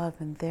but love,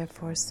 and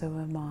therefore so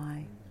am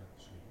I.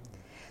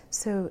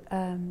 So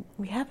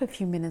we have a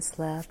few minutes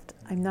left.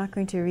 I'm not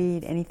going to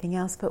read anything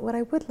else, but what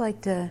I would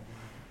like to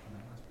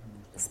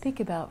speak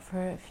about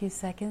for a few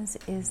seconds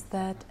is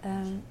that,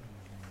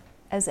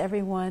 as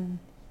everyone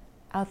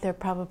out there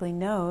probably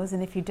knows,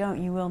 and if you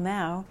don't, you will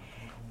now,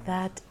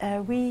 that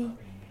we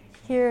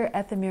here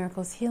at the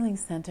Miracles Healing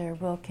Center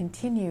will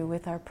continue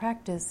with our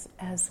practice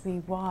as we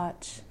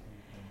watch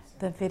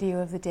the video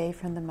of the day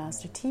from the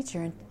Master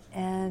Teacher.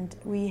 And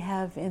we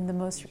have, in the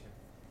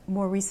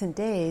more recent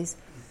days,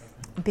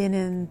 been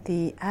in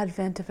the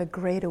Advent of a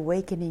Great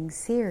Awakening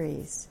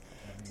series.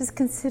 Just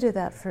consider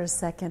that for a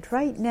second.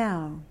 Right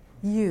now,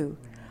 you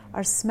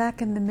are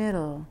smack in the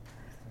middle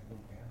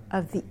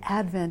of the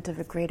advent of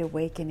a great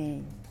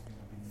awakening,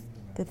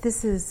 that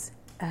this is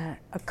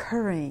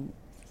occurring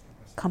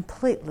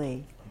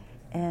completely,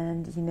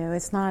 and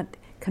it's not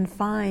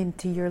confined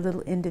to your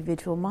little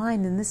individual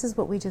mind, and this is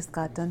what we just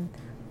got done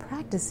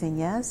practicing,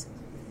 yes?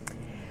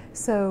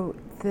 So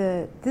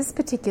this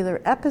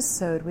particular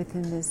episode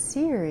within this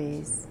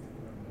series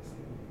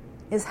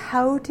is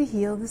how to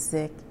heal the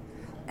sick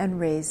and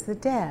raise the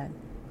dead.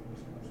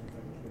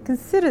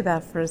 Consider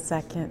that for a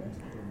second.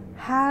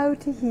 How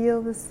to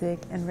heal the sick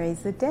and raise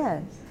the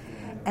dead.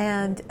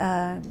 And,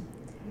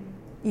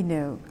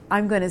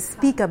 I'm going to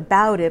speak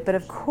about it, but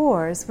of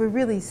course, we're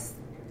really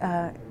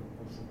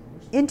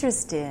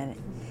interested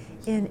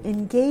in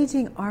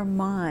engaging our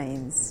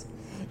minds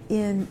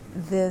in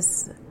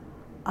this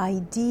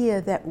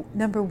idea that,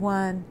 number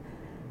one,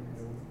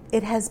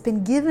 it has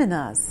been given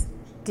us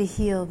to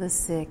heal the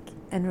sick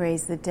and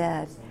raise the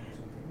dead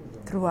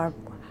through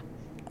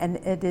and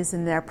it is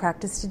in our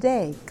practice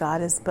today.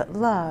 God is but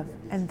love,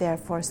 and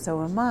therefore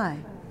so am I.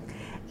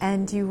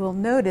 And you will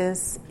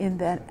notice in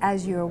that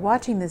as you are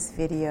watching this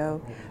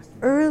video,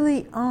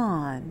 early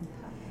on,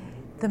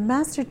 the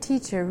Master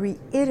Teacher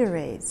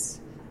reiterates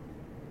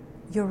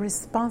your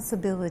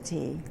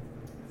responsibility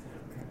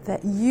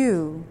that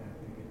you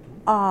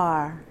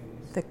are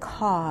the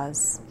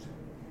cause.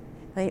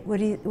 Right?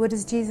 What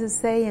does Jesus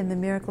say in the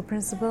Miracle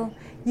Principle?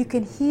 You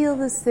can heal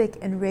the sick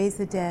and raise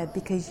the dead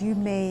because you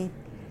made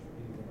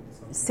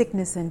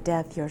sickness and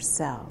death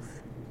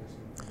yourself.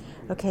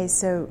 Okay,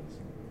 so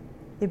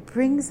it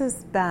brings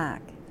us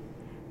back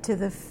to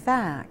the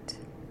fact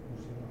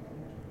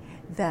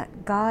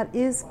that God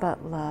is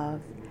but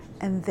love,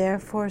 and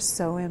therefore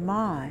so am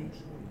I.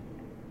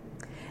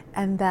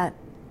 And that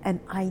an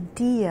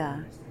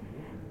idea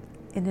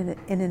in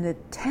an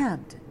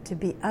attempt to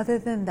be other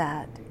than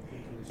that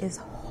is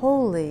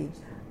wholly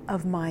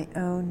of my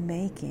own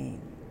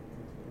making,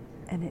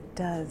 and it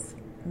does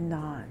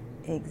not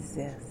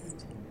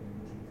exist.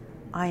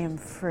 I am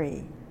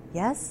free.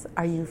 Yes?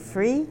 Are you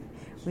free?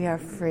 We are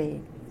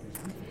free.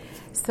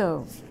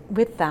 So,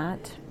 with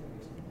that,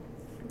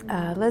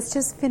 let's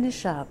just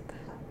finish up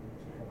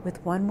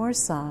with one more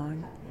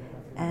song.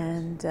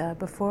 And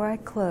before I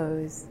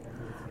close,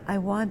 I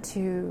want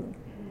to,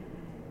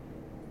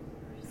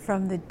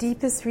 from the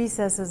deepest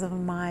recesses of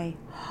my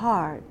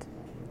heart,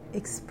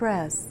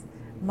 express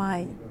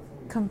my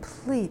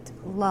complete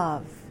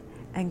love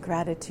and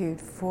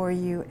gratitude for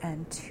you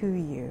and to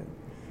you.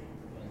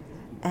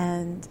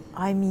 And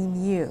I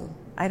mean you.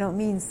 I don't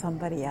mean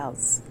somebody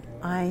else.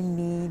 I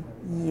mean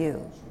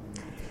you.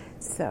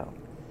 So,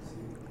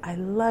 I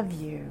love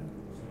you.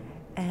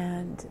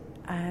 And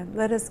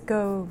let us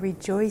go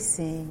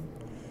rejoicing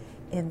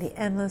in the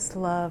endless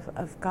love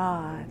of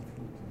God.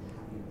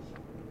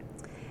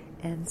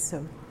 And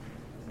so,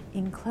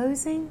 in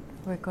closing,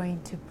 we're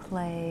going to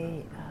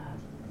play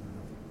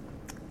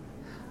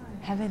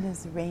Heaven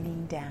is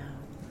Raining Down.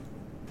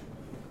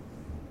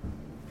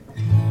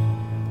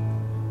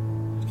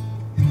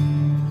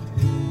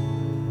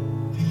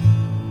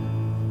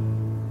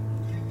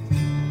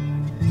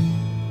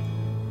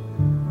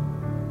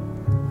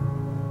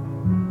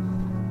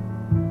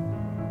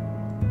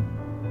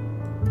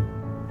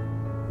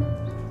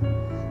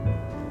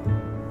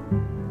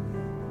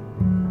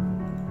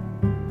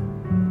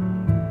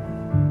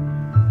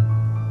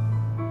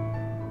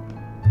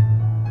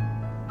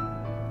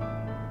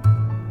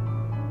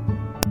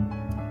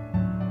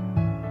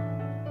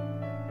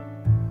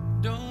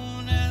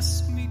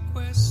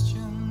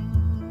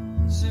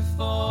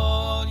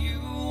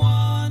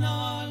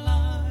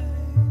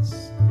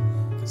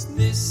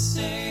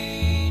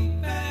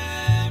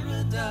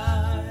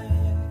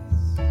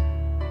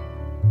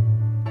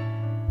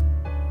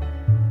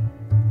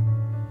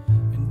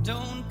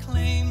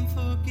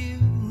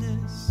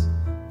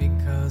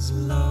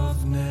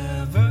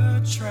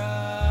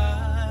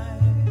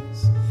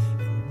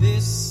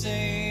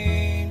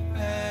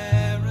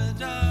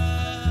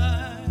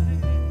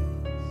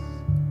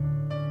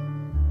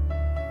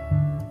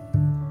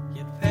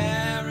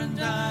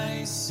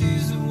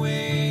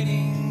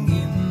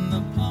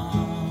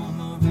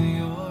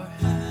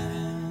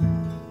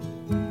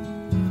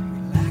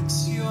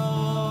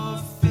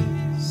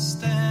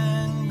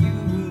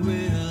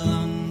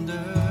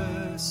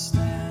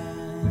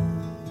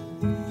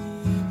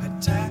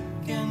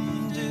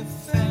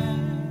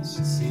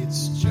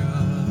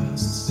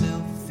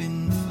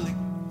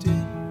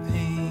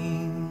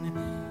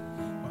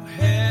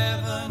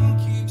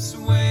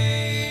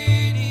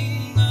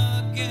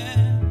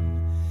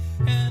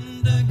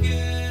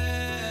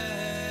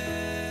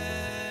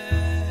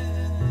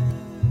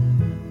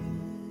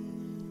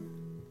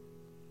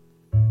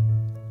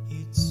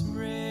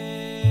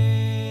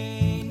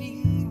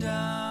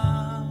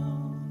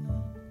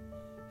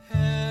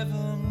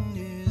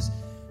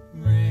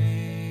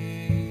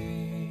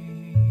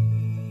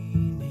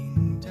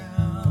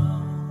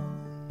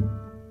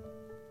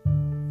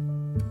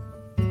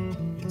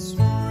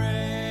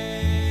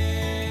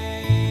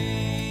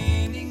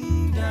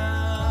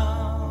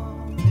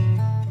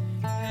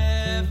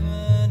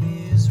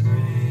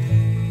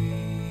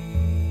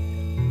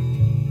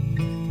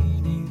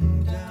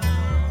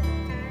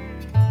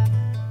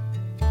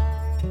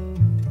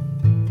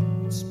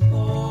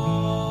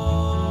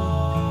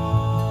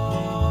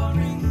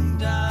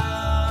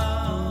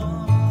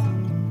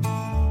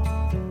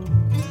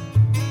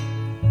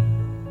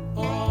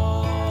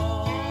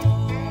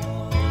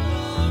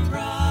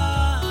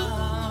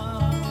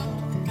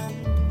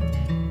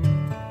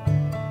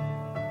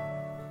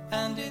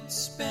 and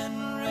it's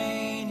been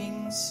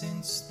raining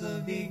since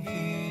the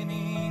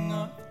beginning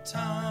of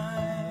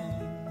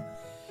time.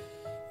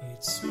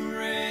 It's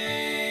raining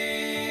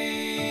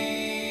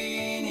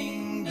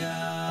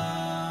down,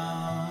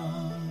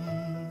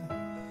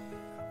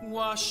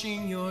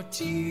 washing your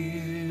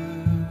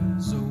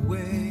tears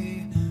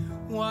away,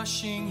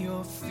 washing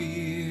your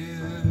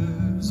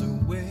fears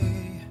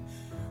away,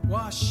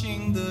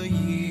 washing the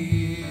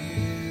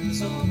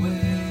years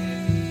away.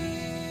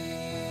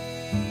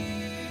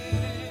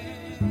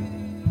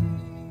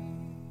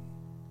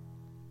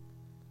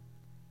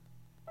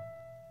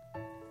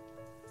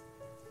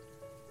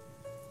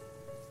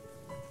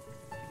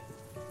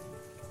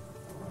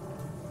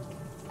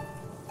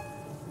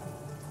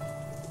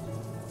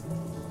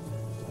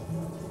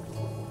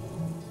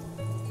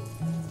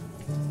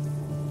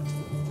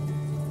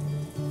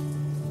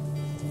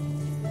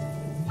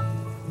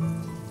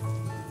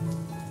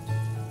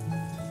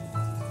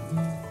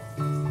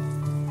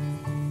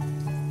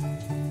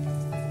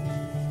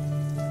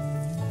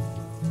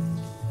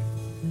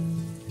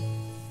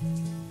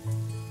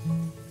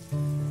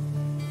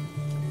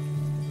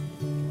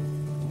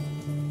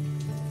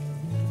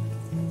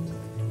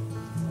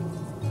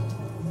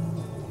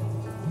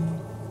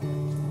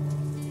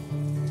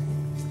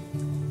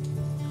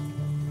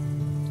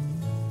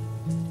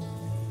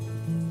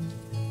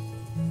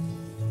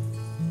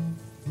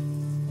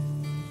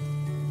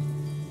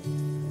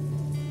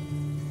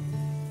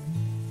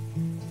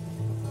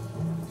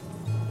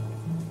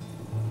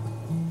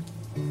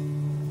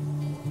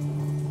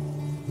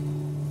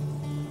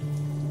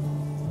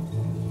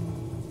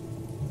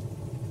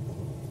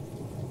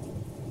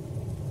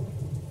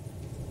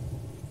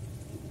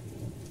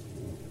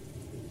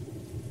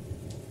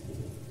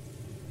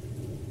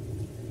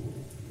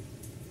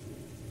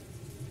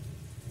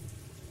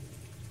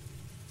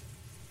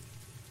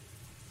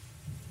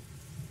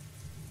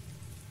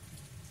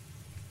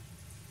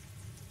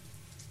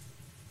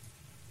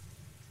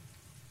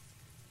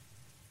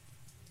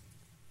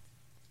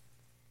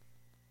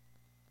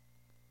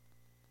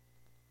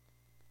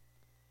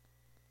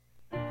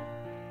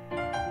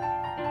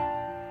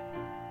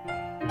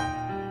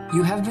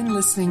 You have been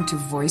listening to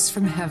Voice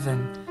from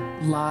Heaven,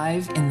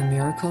 live in the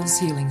Miracles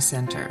Healing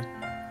Center.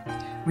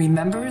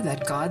 Remember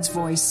that God's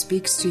voice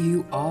speaks to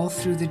you all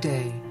through the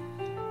day,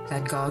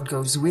 that God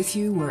goes with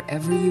you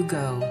wherever you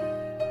go,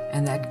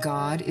 and that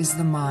God is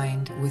the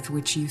mind with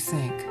which you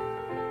think.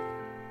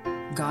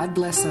 God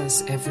bless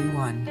us,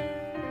 everyone.